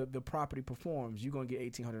the property performs, you're gonna get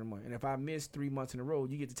 $1,800 a month. And if I miss 3 months in a row,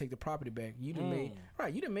 you get to take the property back. You done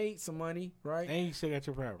made some money, right? And you still got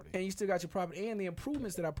your property. And the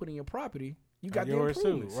improvements that I put in your property, you got the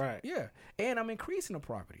improvements. Too, right. Yeah. And I'm increasing the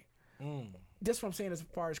property. That's what I'm saying as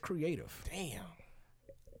far as creative. Damn.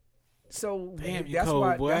 So that's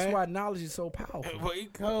why knowledge is so powerful. Well, you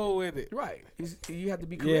cold with it. Right. You have to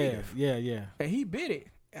be creative. Yeah. And he bid it.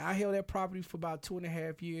 I held that property for about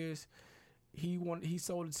 2.5 years. He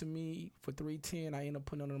sold it to me for $310. I ended up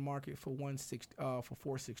putting it on the market for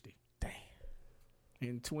 $460. Damn.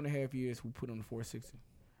 In 2.5 years, we put it on the $460.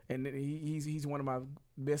 And he's one of my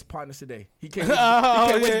best partners today. He can't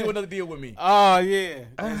wait to do another deal with me. Oh yeah,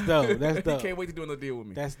 that's dope. That's dope. He can't wait to do another deal with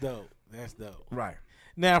me. That's dope. Right.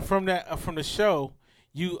 Now from the show,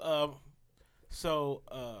 you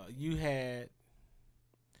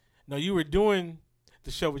you were doing the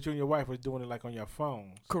show, but you and your wife was doing it like on your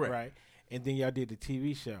phones. Correct. Right. And then y'all did the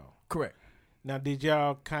TV show. Correct. Now, did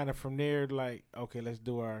y'all kind of from there like, okay, let's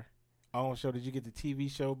do our own show? Did you get the TV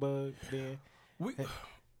show bug then?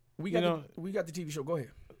 We got the TV show. Go ahead.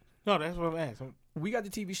 No, that's what I'm asking. We got the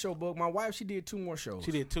TV show bug. My wife, she did 2 more shows.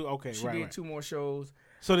 She did 2. Okay, she did 2 more shows.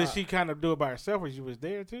 So did she kind of do it by herself, or she was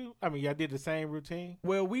there too? I mean, y'all did the same routine.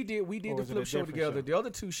 Well, we did the flip show together. The other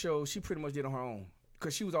 2 shows, she pretty much did on her own.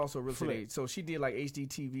 Because she was also a real estate agent. So she did like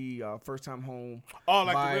HGTV, first time home. Oh,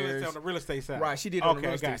 like on the real estate side. Right, she did on the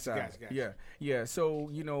real estate side. Gotcha. Yeah. So,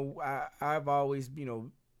 I've always,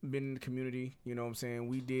 been in the community. You know what I'm saying?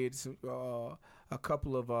 We did a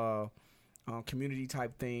couple of community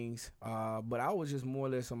type things. But I was just more or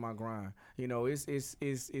less on my grind.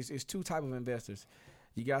 It's 2 type of investors.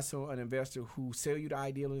 You got an investor who sell you the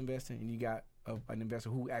idea of investing, and you got an investor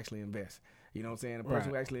who actually invests. You know what I'm saying? The person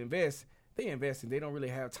who actually invests, they invest, and they don't really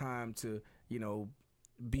have time to,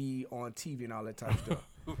 be on TV and all that type of stuff.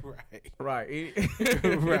 Right.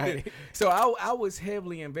 Right. So I was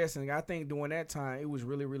heavily investing. I think during that time, it was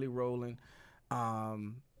really, really rolling.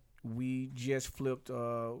 We just flipped.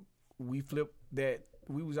 We flipped that.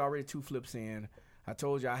 We was already 2 flips in. I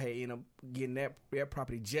told you I had ended up getting that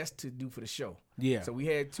property just to do for the show. Yeah. So we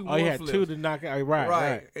had 2 more flips. Oh, you had 2 to knock out.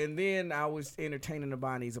 Right. And then I was entertaining to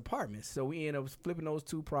buying these apartments. So we ended up flipping those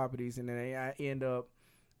 2 properties, and then I end up,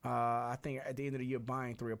 I think at the end of the year,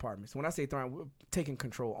 buying 3 apartments. When I say 3, we're taking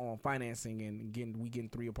control on financing and getting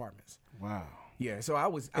 3 apartments. Wow. Yeah. So I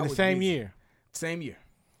was in the same busy. year. Same year.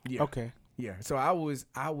 Yeah. Okay. Yeah. So I was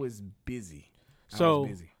busy. So I was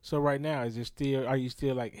busy. so right now, are you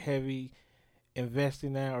still like heavy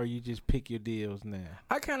investing now, or you just pick your deals now?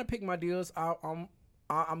 I kind of pick my deals. I'm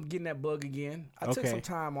getting that bug again. I took Okay. some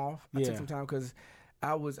time off. I took some time because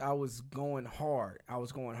I was going hard. I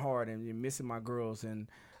was going hard and missing my girls, and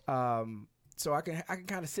so I can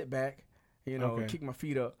kind of sit back, kick my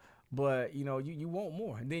feet up. But you want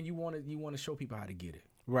more, and then you want to show people how to get it.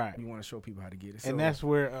 Right. You want to show people how to get it. So, And that's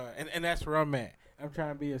where and that's where I'm at. I'm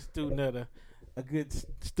trying to be a good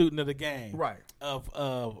student of the game. right. Of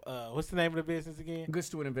what's the name of the business again? Good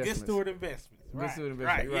steward investments. Good steward investments. Good Right. steward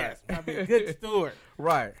Right. investments. Yes. I'll be a good steward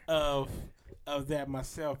Right. of that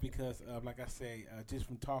myself because like I say, just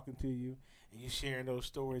from talking to you and you sharing those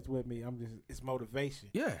stories with me, it's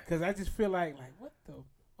motivation. Yeah. Because I just feel like what the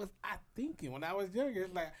was I thinking when I was younger?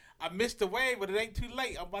 It's like I missed the wave, but it ain't too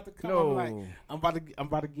late. I'm about to come. No. I'm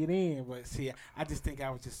about to get in. But see, I just think I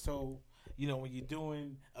was just so. When you're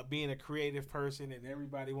doing being a creative person and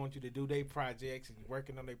everybody wants you to do their projects and you're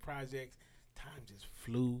working on their projects, time just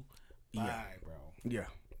flew by, bro. Yeah.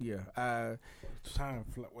 Yeah. Time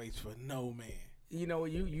waits for no man.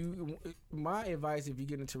 You. My advice, if you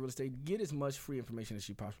get into real estate, get as much free information as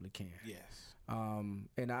you possibly can. Yes.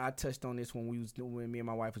 And I touched on this when me and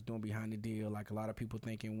my wife was doing Behind the Deal. Like a lot of people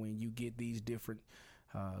thinking when you get these different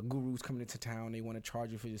gurus coming into town, they want to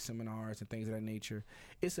charge you for your seminars and things of that nature.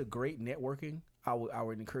 It's a great networking. I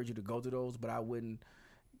would encourage you to go to those, but I wouldn't.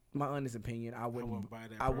 My honest opinion, I wouldn't buy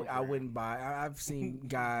that. I wouldn't buy. I've seen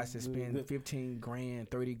guys that spend $15,000,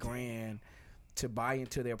 $30,000 to buy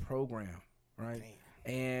into their program, right?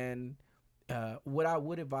 Damn. And what I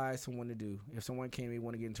would advise someone to do if someone came and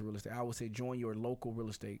want to get into real estate, I would say join your local real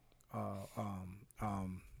estate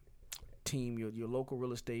team, your local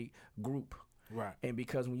real estate group. Right. And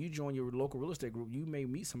because when you join your local real estate group, you may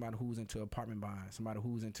meet somebody who's into apartment buying, somebody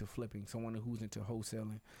who's into flipping, someone who's into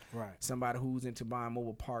wholesaling, right? Somebody who's into buying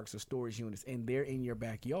mobile parks or storage units, and they're in your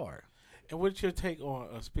backyard. And what's your take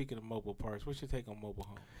on, speaking of mobile parks, what's your take on mobile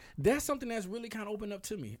homes? That's something that's really kind of opened up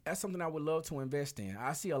to me. That's something I would love to invest in.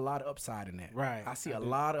 I see a lot of upside in that. Right. I see a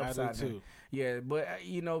lot of upside too. in that. Yeah, but,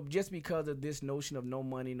 just because of this notion of no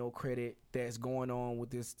money, no credit that's going on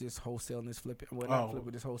with this wholesaling, this flipping,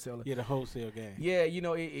 this wholesaling. Yeah, the wholesale game. Yeah,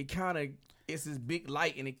 it kind of, it's this big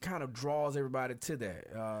light, and it kind of draws everybody to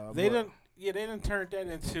that. They done turned that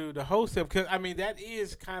into the wholesale, because, that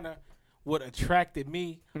is kind of what attracted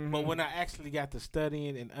me, but when I actually got to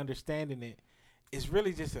studying and understanding it, it's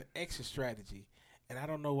really just an exit strategy, and I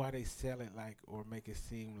don't know why they sell it or make it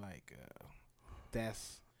seem like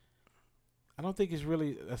I don't think it's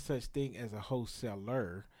really a such thing as a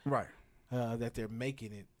wholesaler, right? That they're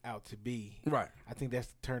making it out to be, right? I think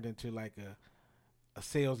that's turned into like a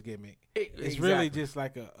sales gimmick. It's exactly. really just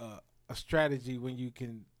like a strategy when you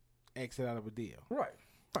can exit out of a deal, right?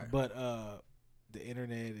 But the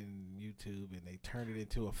internet and YouTube, and they turn it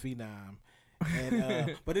into a phenom.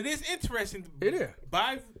 And but it is interesting. It is.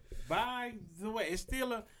 By the way, it's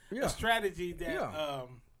still a strategy that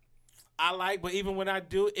I like. But even when I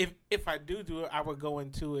do, if I do it, I would go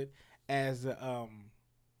into it as a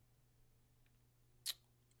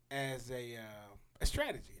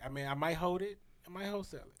strategy. I might hold it, I might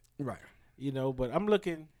wholesale it, right? But I'm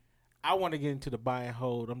looking. I want to get into the buy and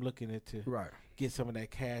hold. I'm looking to get some of that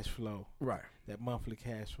cash flow, that monthly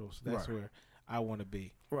cash flow. So that's where I want to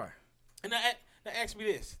be, right? And now ask me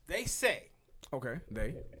this. They say,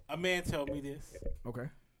 a man told me this.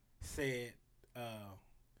 Said,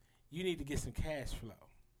 you need to get some cash flow.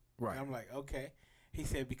 Right. And I'm like, okay. He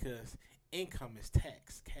said, because income is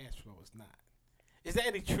taxed, cash flow is not. Is there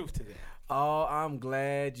any truth to that? Oh, I'm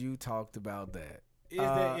glad you talked about that. Is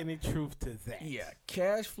there any truth to that? Yeah,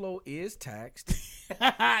 cash flow is taxed. They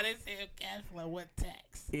say cash flow, what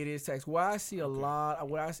tax? It is taxed. Well, I see a lot.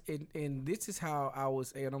 And this is how I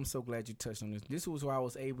was, and I'm so glad you touched on this. This was where I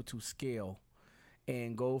was able to scale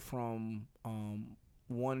and go from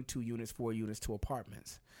 1, 2 units, 4 units to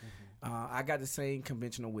apartments. I got the same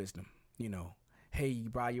conventional wisdom. Hey, you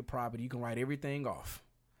buy your property, you can write everything off.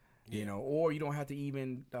 Or you don't have to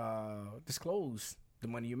even disclose the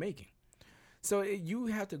money you're making. So you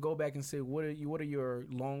have to go back and say, what are your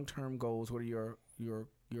long-term goals? What are your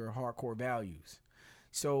hardcore values?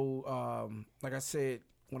 So, like I said,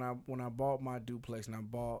 when I bought my duplex and I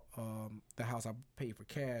bought the house, I paid for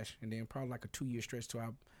cash, and then probably like a 2-year stretch till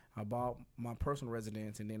I bought my personal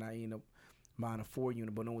residence, and then I ended up buying a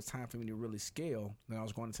 4-unit. But when it was time for me to really scale, then I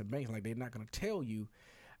was going to banks. Like, they're not going to tell you.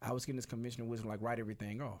 I was getting this conventional wisdom, like, write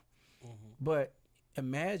everything off. But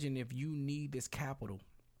imagine if you need this capital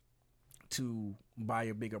to buy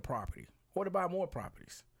a bigger property. or to buy more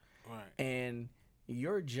properties. Right. And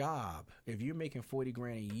your job, if you're making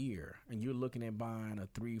 $40,000 a year and you're looking at buying a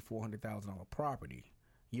 $300,000-$400,000 property,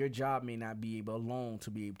 your job may not be able alone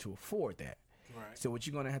to be able to afford that. Right. So what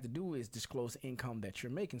you're gonna have to do is disclose the income that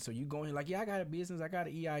you're making. So you go in like, yeah, I got a business, I got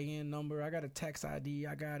an EIN number, I got a tax ID,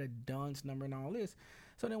 I got a DUNS number, and all this.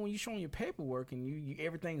 So then when you're showing your paperwork and you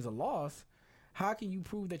everything's a loss, how can you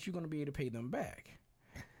prove that you're gonna be able to pay them back?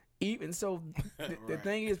 Even so, the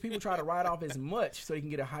thing is, people try to write off as much so they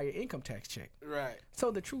can get a higher income tax check. Right.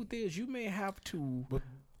 So the truth is, you may have to But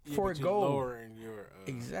forego. you're lowering your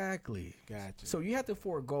Exactly. Gotcha. So you have to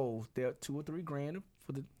forego the $2,000 or $3,000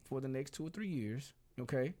 for the next 2 or 3 years,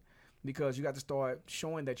 okay? Because you got to start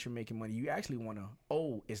showing that you're making money. You actually want to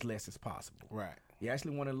owe as less as possible. Right. You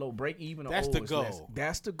actually want to low break even. That's or the owe as goal. less.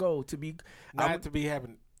 That's the goal, to be not to be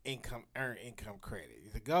having earn income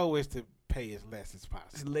credit. The goal is to pay as less as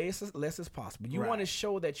possible. Less as possible. You want to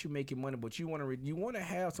show that you're making money, but you want to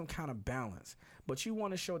have some kind of balance. But you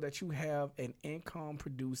want to show that you have an income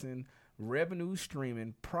producing, revenue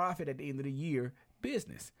streaming, profit at the end of the year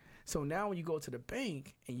business. So now when you go to the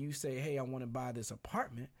bank and you say, hey, I want to buy this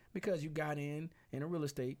apartment because you got in a real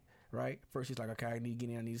estate, right? First, it's like, okay, I need to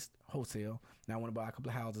get in on these wholesale. Now I want to buy a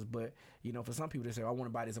couple of houses. But, for some people, they say, I want to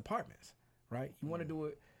buy these apartments, right? You want to do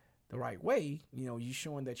it the right way. You're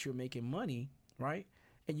showing that you're making money, right?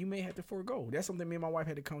 And you may have to forego. That's something me and my wife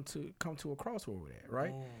had to come to a crossroad with that,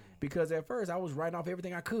 right? Because at first I was writing off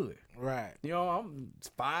everything I could. Right. I'm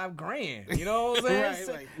 $5,000. You know what I'm saying? Right.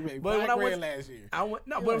 Like you made but when I $5,000 went last year. but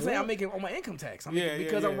I'm saying I'm making on my income tax. I'm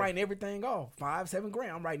I'm writing everything off.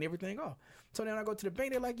 $5-7,000. I'm writing everything off. So then I go to the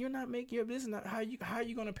bank. They're like, you're not making this. Is not how are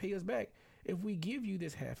you going to pay us back if we give you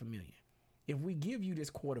this $500,000? If we give you this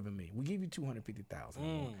 $250,000, we give you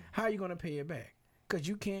 $250,000. How are you going to pay it back? Because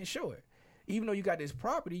you can't show it. Even though you got this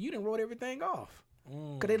property, you didn't wrote everything off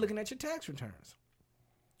because they're looking at your tax returns.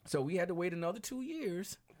 So we had to wait another 2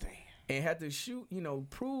 years. Damn. And had to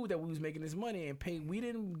prove that we was making this money and pay. We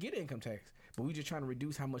didn't get income tax, but we just trying to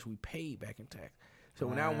reduce how much we paid back in tax. So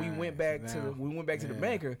now we went back to the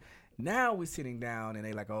banker. Now we're sitting down and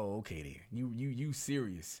they like, oh, okay, then you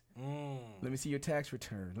serious? Let me see your tax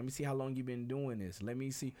return. Let me see how long you've been doing this. Let me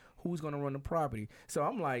see who's gonna run the property. So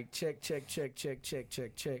I'm like, check.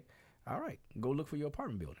 All right, go look for your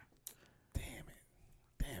apartment building.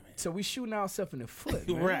 Damn it. So we shooting ourselves in the foot,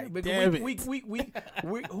 man. Right. Because Damn we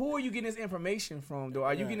who are you getting this information from, though?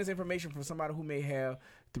 Are you getting this information from somebody who may have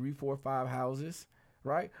 3, 4, 5 houses,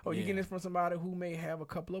 right? Or you getting this from somebody who may have a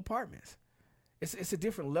couple of apartments? It's a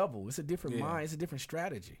different level. It's a different mind. It's a different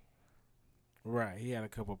strategy. Right. He had a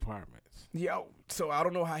couple apartments. Yeah. So I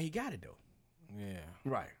don't know how he got it though. Yeah.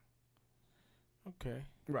 Right. Okay.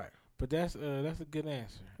 Right. But that's a good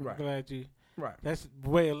answer. Right. I'm glad you. Right. That's the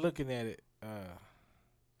way of looking at it.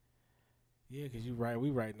 Yeah, because we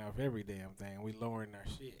writing off every damn thing. We lowering our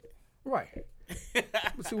shit. Right.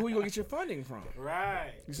 So who you gonna get your funding from?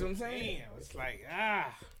 Right. You see what I'm saying? Damn. It's like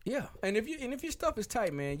Yeah. And if your stuff is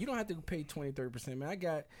tight, man, you don't have to pay 20-30%, man. I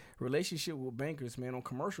got relationship with bankers, man, on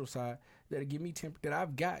commercial side that'll give me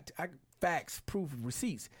facts, proof,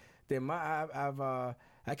 receipts that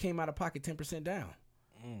I came out of pocket 10% down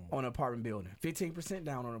on an apartment building, 15%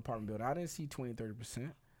 down on an apartment building. I didn't see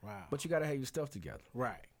 20-30%. Wow. But you got to have your stuff together.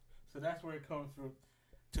 Right. So that's where it comes from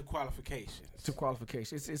to qualifications.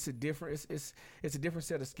 It's a different it's a different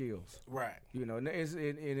set of skills. Right. And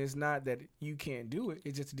it's not that you can't do it.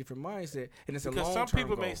 It's just a different mindset, and it's a long-term goal. Because some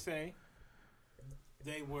people may say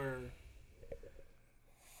they were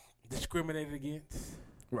discriminated against.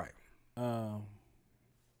 Right.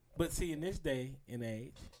 But see, in this day and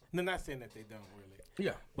age, I'm not saying that they don't really.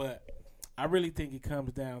 Yeah. But I really think it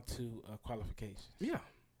comes down to qualifications. Yeah.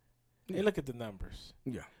 They look at the numbers.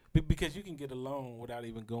 Yeah. Because you can get a loan without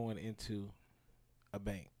even going into a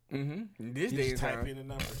bank. Mm-hmm. This you day just and type time. in the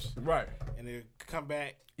numbers. Right. And it'll come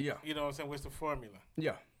back. Yeah. You know what I'm saying? What's the formula?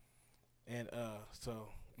 Yeah. And so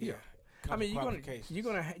yeah. I mean, you're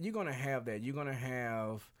gonna have that. You're gonna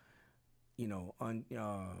have,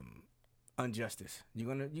 injustice.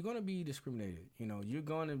 You're gonna be discriminated. You're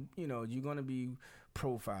gonna be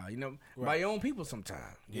profiled. By your own people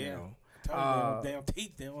sometimes. Yeah. You know.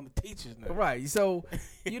 They on the teachers now. Right. So,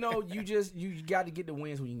 you got to get the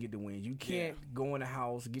wins when you can get the wins. You can't go in the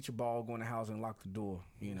house, get your ball, go in the house and lock the door,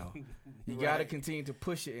 You got to continue to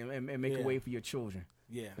push it and make a way for your children.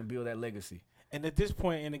 Yeah. And build that legacy. And at this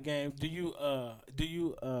point in the game, do you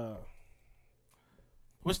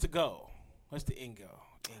what's the goal? What's the end game?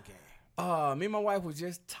 Me and my wife was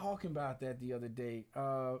just talking about that the other day.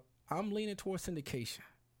 I'm leaning towards syndication.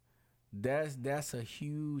 That's a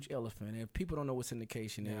huge elephant. And people don't know what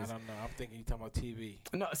syndication Yeah, I is. don't know. I'm thinking you talking about TV.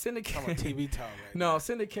 No, Talking about syndication. TV talk right No, now.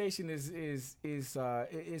 syndication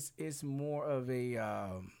is more of a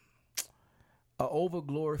over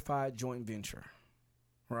glorified joint venture,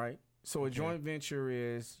 right? So a Okay. joint venture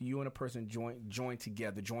is you and a person join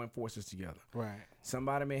together, join forces together. Right.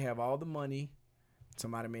 Somebody may have all the money,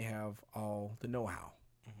 somebody may have all the know-how,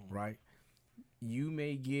 right? You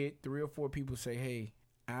may get 3 or 4 people say, "Hey,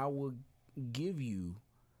 I will give you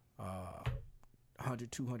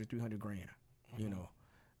 100, 200, 300 grand, you know,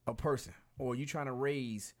 a person, or you trying to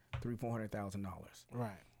raise $300,000-$400,000."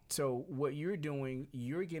 Right. So what you're doing,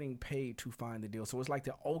 you're getting paid to find the deal. So it's like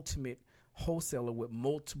the ultimate wholesaler with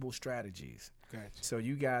multiple strategies. Gotcha. So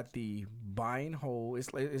you got the buying whole.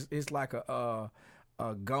 It's like a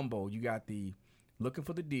gumbo. You got the looking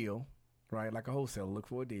for the deal, right? Like a wholesaler, look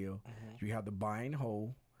for a deal. You have the buying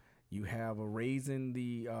whole. You have a raising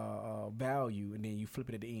the value, and then you flip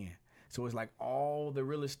it at the end. So it's like all the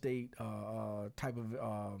real estate type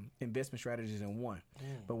of investment strategies in one.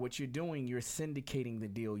 But what you're doing, you're syndicating the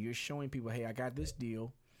deal. You're showing people, hey, I got this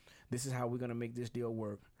deal. This is how we're gonna make this deal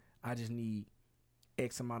work. I just need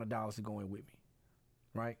X amount of dollars to go in with me,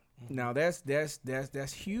 right? Now that's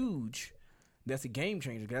huge. That's a game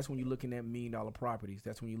changer. That's when you're looking at $1 million properties.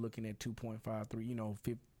 That's when you're looking at 2.53, you know,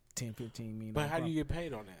 10, 15 million. But how do you get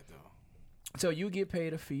paid on that though? So you get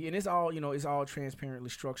paid a fee, and it's all, you know, it's all transparently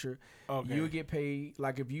structured. Okay. You get paid,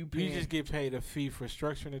 like if you pay, You just get paid a fee for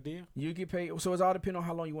structuring the deal. you get paid. So it's all depending on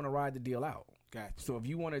how long you want to ride the deal out. Gotcha. So if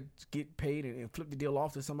you want to get paid and flip the deal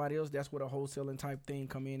off to somebody else, that's where a wholesaling type thing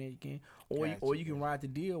come in and you can, or Gotcha. you can ride the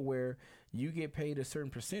deal where you get paid a certain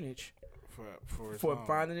percentage For its for own.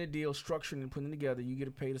 finding the deal, structuring and putting it together. You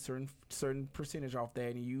get paid a certain percentage off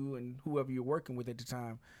that, and you and whoever you're working with at the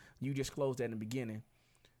time, you just close that in the beginning.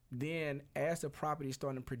 Then as the property is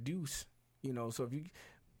starting to produce, you know, so if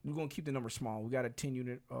we're gonna keep the number small. We got a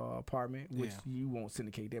 10-unit apartment, which you won't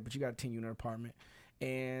syndicate that, but you got a 10-unit apartment,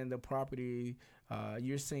 and the property,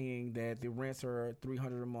 you're saying that the rents are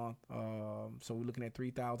 $300 a month. So we're looking at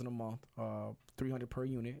 $3,000 a month, $300 per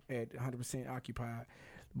unit at 100% occupied.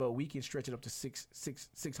 But we can stretch it up to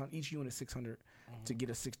 600, each unit $600 to get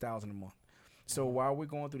us $6,000 a month. So while we're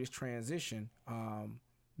going through this transition,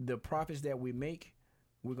 the profits that we make,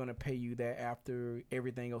 we're going to pay you that after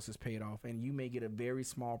everything else is paid off. And you may get a very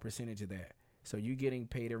small percentage of that. So you're getting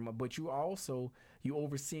paid every month. But you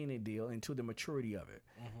overseeing the deal until the maturity of it.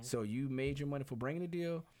 So you made your money for bringing the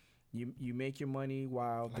deal. You make your money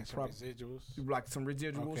while Like the some residuals. like some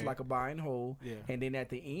residuals, Okay. like a buy and hold. Yeah. And then at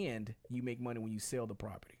the end, you make money when you sell the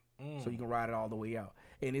property. So you can ride it all the way out.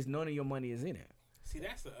 And it's none of your money is in it. See,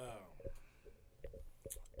 that's the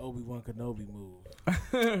Obi-Wan Kenobi move.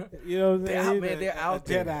 You know what I'm They're saying? out, man. They're out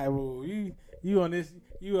there. Jedi move. You on this?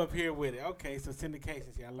 You up here with it? Okay, so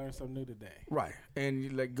syndication. See, I learned something new today. Right. And you,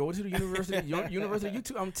 like, go to the university, University of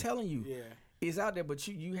YouTube. I'm telling you, Yeah. it's out there. But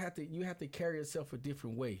you have to carry yourself a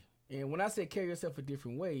different way. And when I say carry yourself a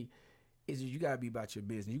different way, is you gotta be about your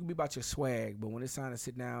business. You can be about your swag, but when it's time to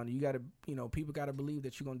sit down, you gotta, you know, people gotta believe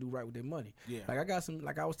that you're gonna do right with their money. Yeah. Like I got some,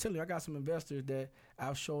 like I was telling you, I got some investors that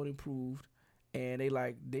I've showed and proved, and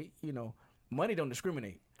they you know, money don't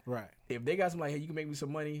discriminate. Right. If they got some like, hey, you can make me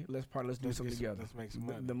some money, let's do something together. Let's make some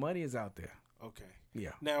money. The money is out there. Okay.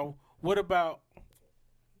 Yeah. Now, what about?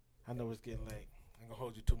 I know it's getting late. I'm gonna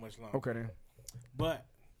hold you too much longer. Okay then. But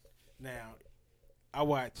now, I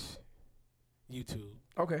watch YouTube.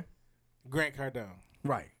 Okay. Grant Cardone.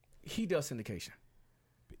 Right. He does syndication.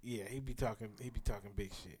 Yeah, he be talking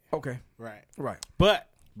big shit. Okay. Right. Right. But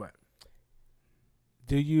But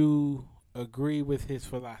do you agree with his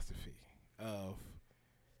philosophy of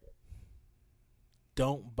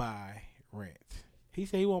don't buy rent? He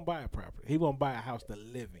said he won't buy a property. He won't buy a house to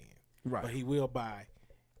live in. right. But he will buy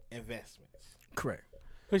investments. Correct.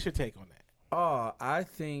 What's your take on that? I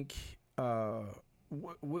think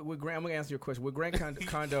with Grant, I'm gonna answer your question. With Grant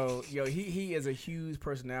Condo, he is a huge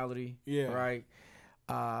personality. Yeah. Right.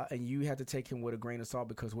 And you have to take him with a grain of salt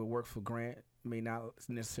because what works for Grant may not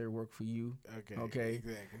necessarily work for you. Okay.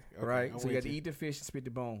 Exactly. Okay, Right. I'm So you with got to eat the fish and spit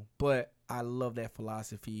the bone. But I love that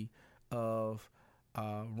philosophy of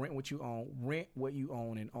rent what you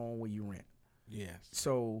own, and own what you rent. Yes.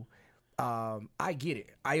 So I get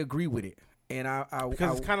it. I agree with it. And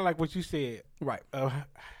Because it's kind of like what you said, right.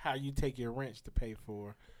 how you take your rents to pay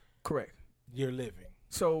for Correct. your living.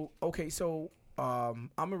 So okay, so I'm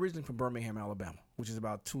originally from Birmingham, Alabama, which is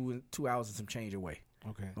about 2 hours and some change away.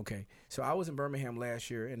 Okay. Okay, so I was in Birmingham last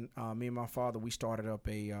year, and me and my father, we started up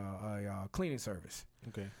a cleaning service.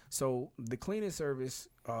 Okay. So the cleaning service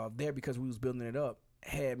there, because we was building it up,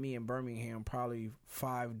 had me in Birmingham probably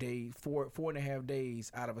 5 days, 4.5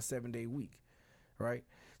 days out of a 7-day week, right?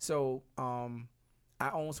 So I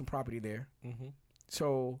own some property there. Mm-hmm.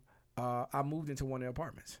 So I moved into one of the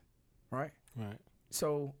apartments, right? Right.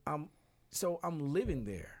 So I'm living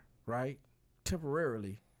there, right?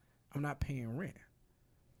 Temporarily. I'm not paying rent.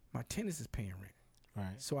 My tenants is paying rent.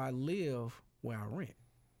 Right. So I live where I rent.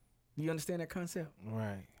 Do you understand that concept?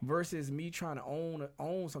 Right. Versus me trying to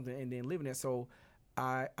own something and then living there. So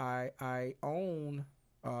I own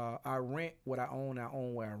I rent what I own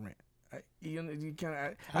where I rent. I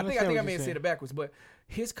think I may have said it backwards, but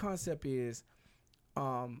his concept is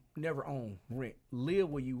never own, rent. Live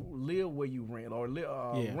where you rent, or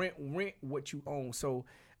rent what you own. So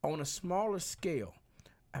on a smaller scale,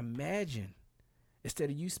 imagine instead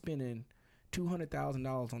of you spending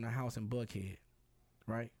 $200,000 on a house in Buckhead,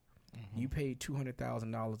 right? Mm-hmm. You paid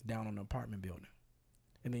 $200,000 down on an apartment building,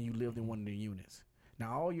 and then you lived in one of the units.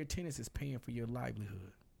 Now all your tenants is paying for your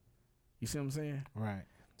livelihood. You see what I'm saying? Right.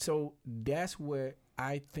 So that's what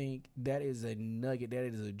I think that is a nugget. That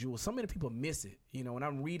is a jewel. So many people miss it. You know, when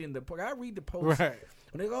I'm reading I read the post. Right.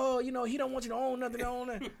 When they go, oh, he don't want you to own nothing.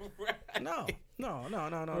 Right. No.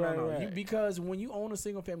 Right. Because when you own a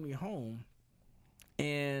single family home,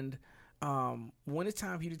 and when it's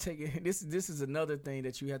time for you to take it, this is another thing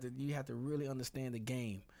that you have to really understand the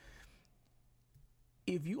game.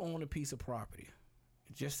 If you own a piece of property,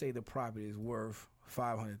 just say the property is worth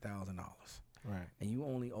 $500,000. Right. And you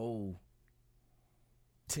only owe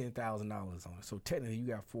 $10,000 on it. So technically you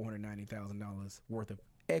got $490,000 worth of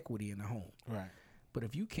equity in the home. Right. But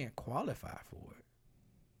if you can't qualify for it,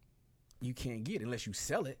 you can't get it unless you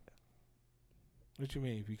sell it. What you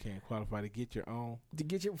mean if you can't qualify to get your own? To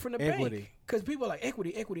get your from the equity. bank. Because people are like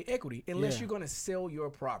equity, unless you're going to sell your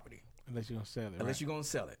property. Unless you're going to sell it. Unless you're going to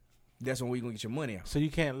sell it. That's when you're going to get your money out. So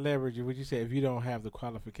you can't leverage it. What you said, if you don't have the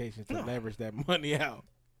qualifications to leverage that money out,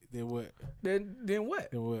 then what? Then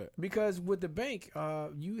what? Then what? Because with the bank,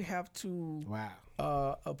 you have to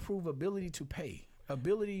approve ability to pay.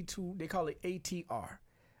 Ability to, they call it ATR,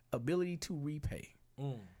 ability to repay.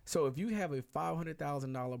 So if you have a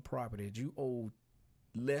 $500,000 property that you owe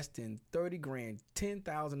less than $30,000,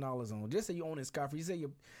 $10,000 on, just say you own it scot-free. You say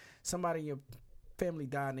somebody in your family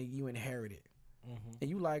died and you inherit it. Mm-hmm. And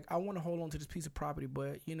you like, I want to hold on to this piece of property,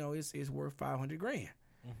 but it's worth $500,000.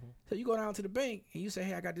 Mm-hmm. So you go down to the bank and you say,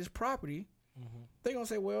 hey, I got this property. Mm-hmm. They're going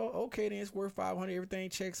to say, well, okay, then it's worth $500,000. Everything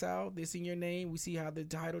checks out. This in your name. We see how the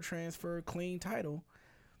title transferred, clean title.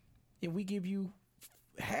 And we give you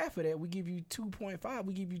half of that. We give you 2.5.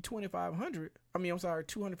 We give you $2,500. I mean, I'm sorry,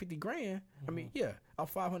 $250,000. Mm-hmm. I mean, yeah,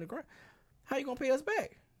 of $500,000. How you going to pay us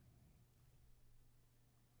back?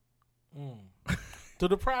 To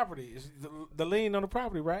the property. It's the lien on the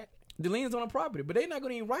property, right? The lien's on the property, but they're not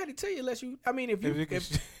going to even write it to you unless you. I mean, if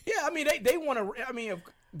they want to. I mean, if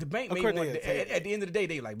the bank may want at the end of the day,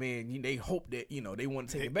 they like, man, they hope that they want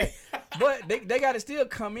to take it back, but they got to still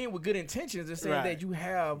come in with good intentions and say that you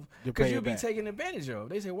have, because you'll be taken advantage of.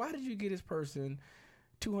 They say, why did you get this person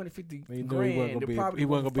 $250,000? The property he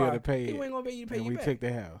wasn't gonna be able to pay it. He wasn't gonna be able to pay you we back. took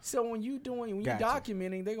the house. So when you're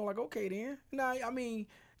documenting, they're gonna like, okay, then. Now, I mean,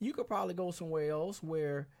 you could probably go somewhere else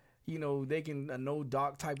where. They can a no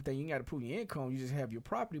doc type of thing. You got to prove your income. You just have your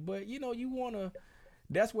property, but you want to.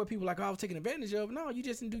 That's where people like, I was taking advantage of. No, you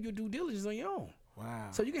just didn't do your due diligence on your own. Wow.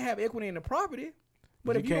 So you can have equity in the property,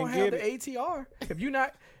 but if you don't have the ATR, if you're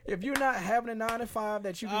not having a 9 to 5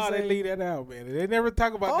 that you can say, they leave that out, man. They never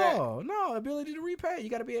talk about that. Oh no, ability to repay. You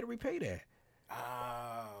got to be able to repay that.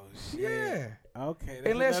 Oh shit. Yeah. Okay.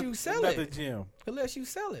 Unless you sell it. Gym. Unless you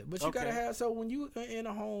sell it, but you got to have. So when you in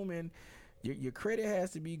a home and your credit has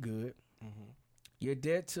to be good. Mm-hmm. Your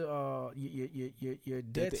debt to your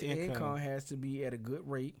debt to income has to be at a good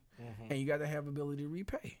rate, and you got to have ability to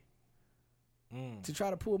repay to try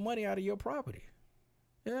to pull money out of your property.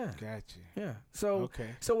 Yeah, gotcha. Yeah. So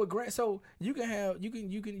so you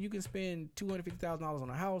can spend $250,000 on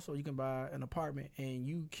a house, or you can buy an apartment and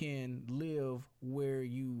you can live where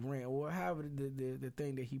you rent, or however the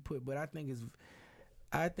thing that he put. But I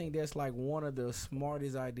think that's like one of the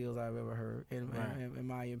smartest ideas I've ever heard, in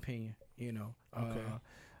my opinion.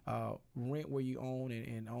 Rent where you own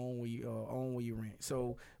and own where you rent.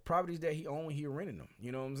 So properties that he owned, he rented them.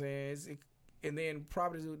 You know what I'm saying? And then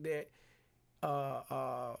properties that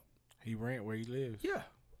he rent where he lives. Yeah,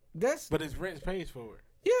 but his rent pays for it.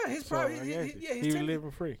 Yeah, his property. He's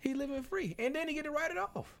living free. He living free, and then he get to write it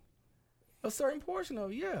off. A certain portion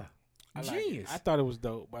of genius. I thought it was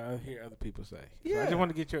dope, but I hear other people say. Yeah, so I just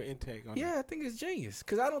want to get your intake on it. Yeah, I think it's genius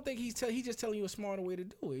because I don't think he's just telling you a smarter way to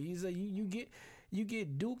do it. He's like you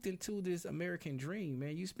get duped into this American dream,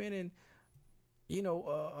 man. You spending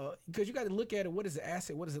because you got to look at it. What is the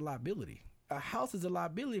asset? What is the liability? A house is a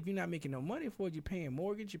liability if you're not making no money for it. You're paying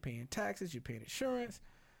mortgage, you're paying taxes, you're paying insurance.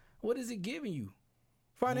 What is it giving you?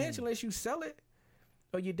 Financially, unless you sell it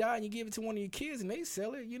or you die and you give it to one of your kids and they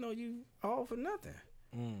sell it, you all for nothing.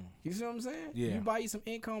 You see what I'm saying? Yeah. You buy you some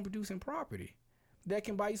income producing property. That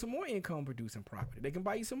can buy you some more income producing property. They can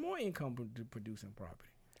buy you some more income producing property.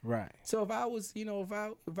 Right. So if I was,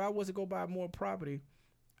 if I was to go buy more property,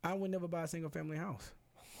 I would never buy a single family house.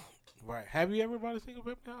 Right. Have you ever bought a single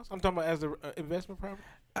family house? I'm talking about as an investment property.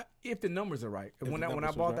 If the numbers are right. When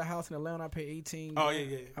I bought the house in Atlanta, I paid 18. Oh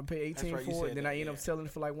yeah. I paid 18 right, for it, and then I ended up selling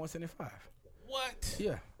it for like 175. What?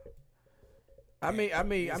 Yeah. I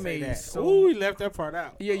made. So, ooh, we left that part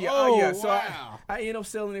out. Yeah. Oh, yeah. So wow. I ended up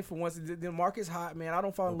selling it for once. The market's hot, man. I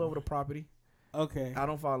don't fall in love with the property. Okay. I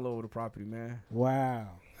don't fall in love with the property, man. Wow.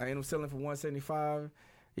 I ended up selling for 175.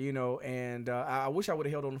 And I wish I would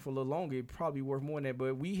have held on for a little longer. It'd probably be worth more than that.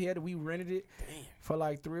 But we rented it for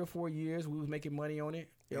like 3 or 4 years. We was making money on it.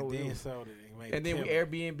 And then sold it. And then we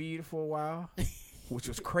Airbnb'd it for a while, which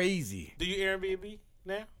was crazy. Do you Airbnb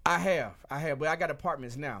now? I have, but I got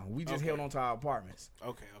apartments now. We just held on to our apartments.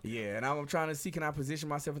 Okay. Yeah, and I'm trying to see, can I position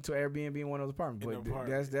myself into Airbnb in one of those apartments?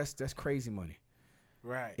 But that's crazy money.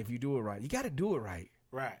 Right. If you do it right, you got to do it right.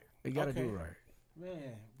 Right. You got to do it right.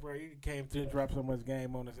 Man, bro, you came through and dropped so much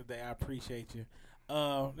game on us today. I appreciate you.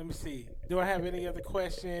 Let me see. Do I have any other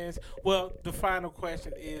questions? Well, the final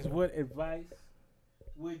question is, what advice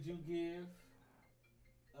would you give?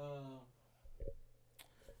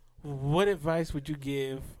 What advice would you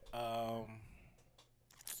give? I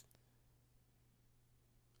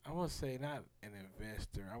want to say not an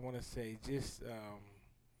investor. I want to say just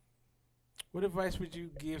what advice would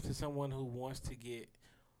you give to someone who wants to get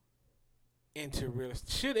into real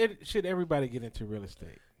estate? Should everybody get into real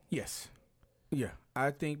estate? Yes. Yeah.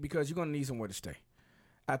 I think because you're going to need somewhere to stay.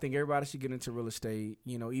 I think everybody should get into real estate,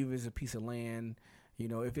 even if it's a piece of land,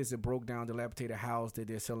 if it's a broke down, dilapidated house that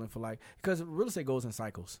they're selling for because real estate goes in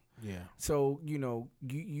cycles. Yeah. So,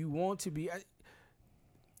 you want to be,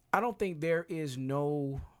 I don't think there is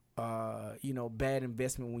no, bad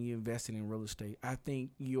investment when you're investing in real estate. I think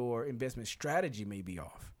your investment strategy may be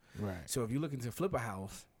off. Right. So if you're looking to flip a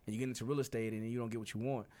house and you get into real estate and you don't get what you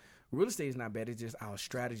want, real estate is not bad. It's just our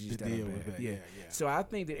strategies that are bad. Yeah. So I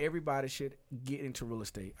think that everybody should get into real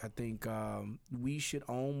estate. I think we should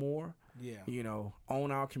own more. Yeah.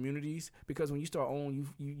 Own our communities, because when you start owning,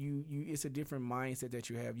 you it's a different mindset that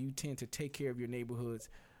you have. You tend to take care of your neighborhoods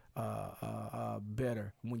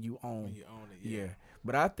better when you own. When you own it. Yeah.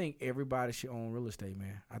 But I think everybody should own real estate,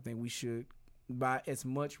 man. I think we should buy as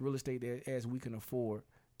much real estate as we can afford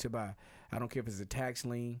to buy. I don't care if it's a tax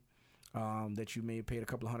lien that you may have paid a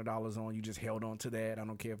couple of $100s on. You just held on to that. I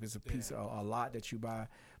don't care if it's a piece of a lot that you buy.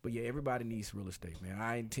 But yeah, everybody needs real estate, man.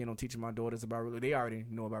 I intend on teaching my daughters about real estate. They already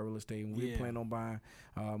know about real estate, and we plan on buying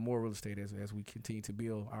more real estate as we continue to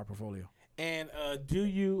build our portfolio. And do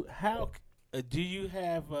you have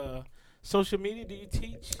social media? Do you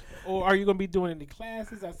teach, or are you going to be doing any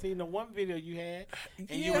classes? I seen the one video you had, and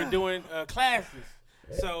you were doing classes.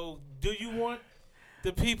 So, do you want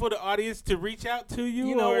the people, the audience, to reach out to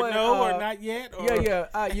you, or not yet? Or?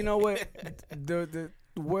 Yeah. You know what? the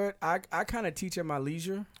word I kind of teach at my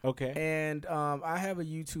leisure. Okay. And I have a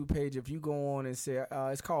YouTube page. If you go on and say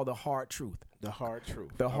it's called The Hard Truth. The Hard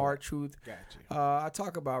Truth. The Hard Truth. Gotcha. I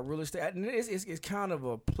talk about real estate. And it's kind of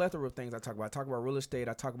a plethora of things I talk about. I talk about real estate.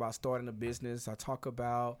 I talk about starting a business. I talk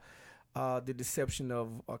about the deception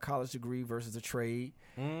of a college degree versus a trade.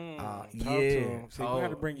 Talk to him. See, we got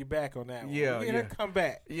to bring you back on that one. Yeah. Come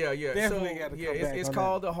back. Yeah. Definitely got to come back. It's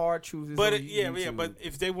called The Hard Truth. But but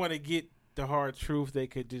if they want to get The Hard Truth, they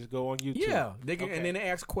could just go on YouTube. Yeah, they can, and then they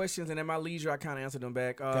ask questions, and at my leisure, I kind of answer them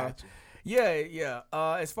back. Gotcha. Yeah.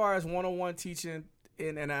 As far as one-on-one teaching,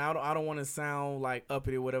 and I don't want to sound like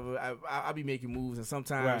uppity or whatever. I'll be making moves, and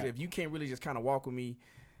sometimes if you can't really just kind of walk with me,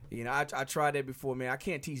 I tried that before, man. I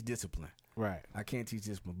can't teach discipline. Right. I can't teach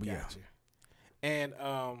discipline. But gotcha. And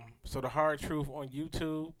so The Hard Truth on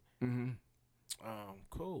YouTube. Mm-hmm.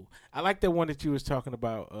 Cool. I like that one that you was talking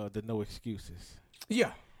about. The no excuses.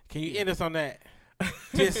 Yeah. Can you end us on that?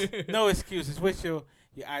 Just no excuses. What's your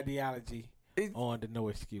ideology on the no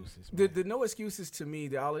excuses? The no excuses, to me,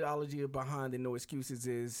 the ideology behind the no excuses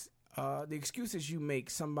is the excuses you make,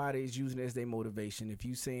 somebody is using it as their motivation. If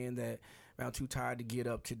you saying that, man, I'm too tired to get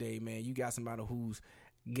up today, man, you got somebody who's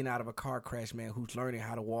getting out of a car crash, man, who's learning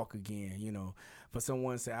how to walk again, you know. For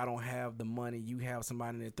someone to say, I don't have the money, you have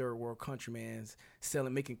somebody in a third world country, man,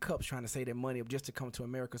 making cups, trying to save their money up just to come to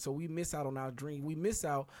America. So we miss out on our dream. We miss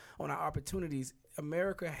out on our opportunities.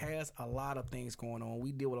 America has a lot of things going on.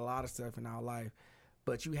 We deal with a lot of stuff in our life.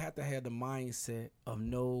 But you have to have the mindset of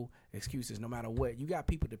no excuses, no matter what. You got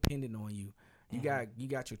people depending on you. You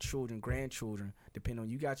got your children, grandchildren depending on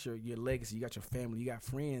you. You got your legacy. You got your family. You got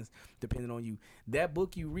friends depending on you. That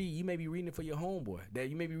book you read, you may be reading it for your homeboy. That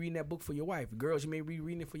you may be reading that book for your wife. Girls, you may be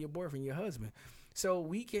reading it for your boyfriend, your husband. So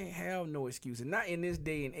we can't have no excuses. Not in this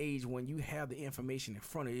day and age when you have the information in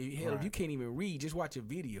front of you. Hell, if you can't even read, just watch a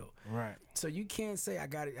video. Right. So you can't say I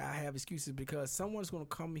got it. I have excuses because someone's going to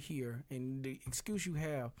come here and the excuse you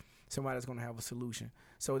have, somebody's going to have a solution.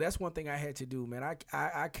 So that's one thing I had to do, man.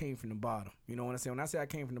 I came from the bottom. You know what I'm saying? When I say I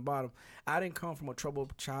came from the bottom, I didn't come from a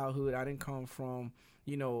troubled childhood. I didn't come from,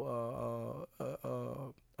 you know,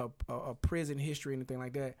 a prison history or anything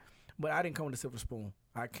like that. But I didn't come with a silver spoon.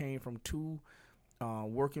 I came from two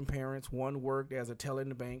working parents. One worked as a teller in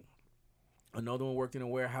the bank. Another one worked in a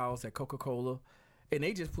warehouse at Coca-Cola. And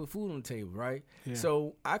they just put food on the table, right? Yeah.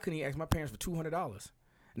 So I couldn't even ask my parents for $200.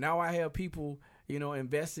 Now I have people, you know,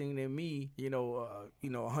 investing in me, you know,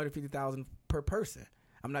 $150,000 per person.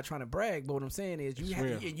 I'm not trying to brag, but what I'm saying is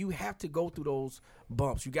you have to go through those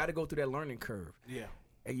bumps. You got to go through that learning curve. Yeah.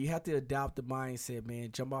 And you have to adopt the mindset,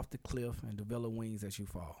 man. Jump off the cliff and develop wings as you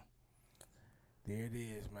fall. There it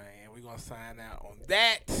is, man. We're going to sign out on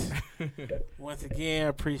that. Once again,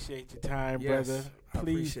 appreciate your time, brother.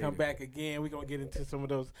 Please come back again. We're going to get into some of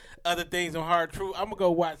those other things on Hard Truth. I'm going to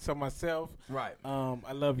go watch some myself. Right.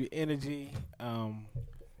 I love your energy.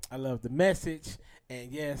 I love the message.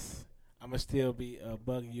 And, yes, I'm going to still be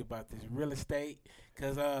bugging you about this real estate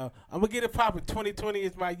because I'm going to get it popping. 2020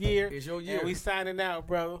 is my year. It's your year. And we signing out,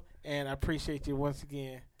 brother. And I appreciate you once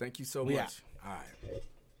again. Thank you so much. Out. All right.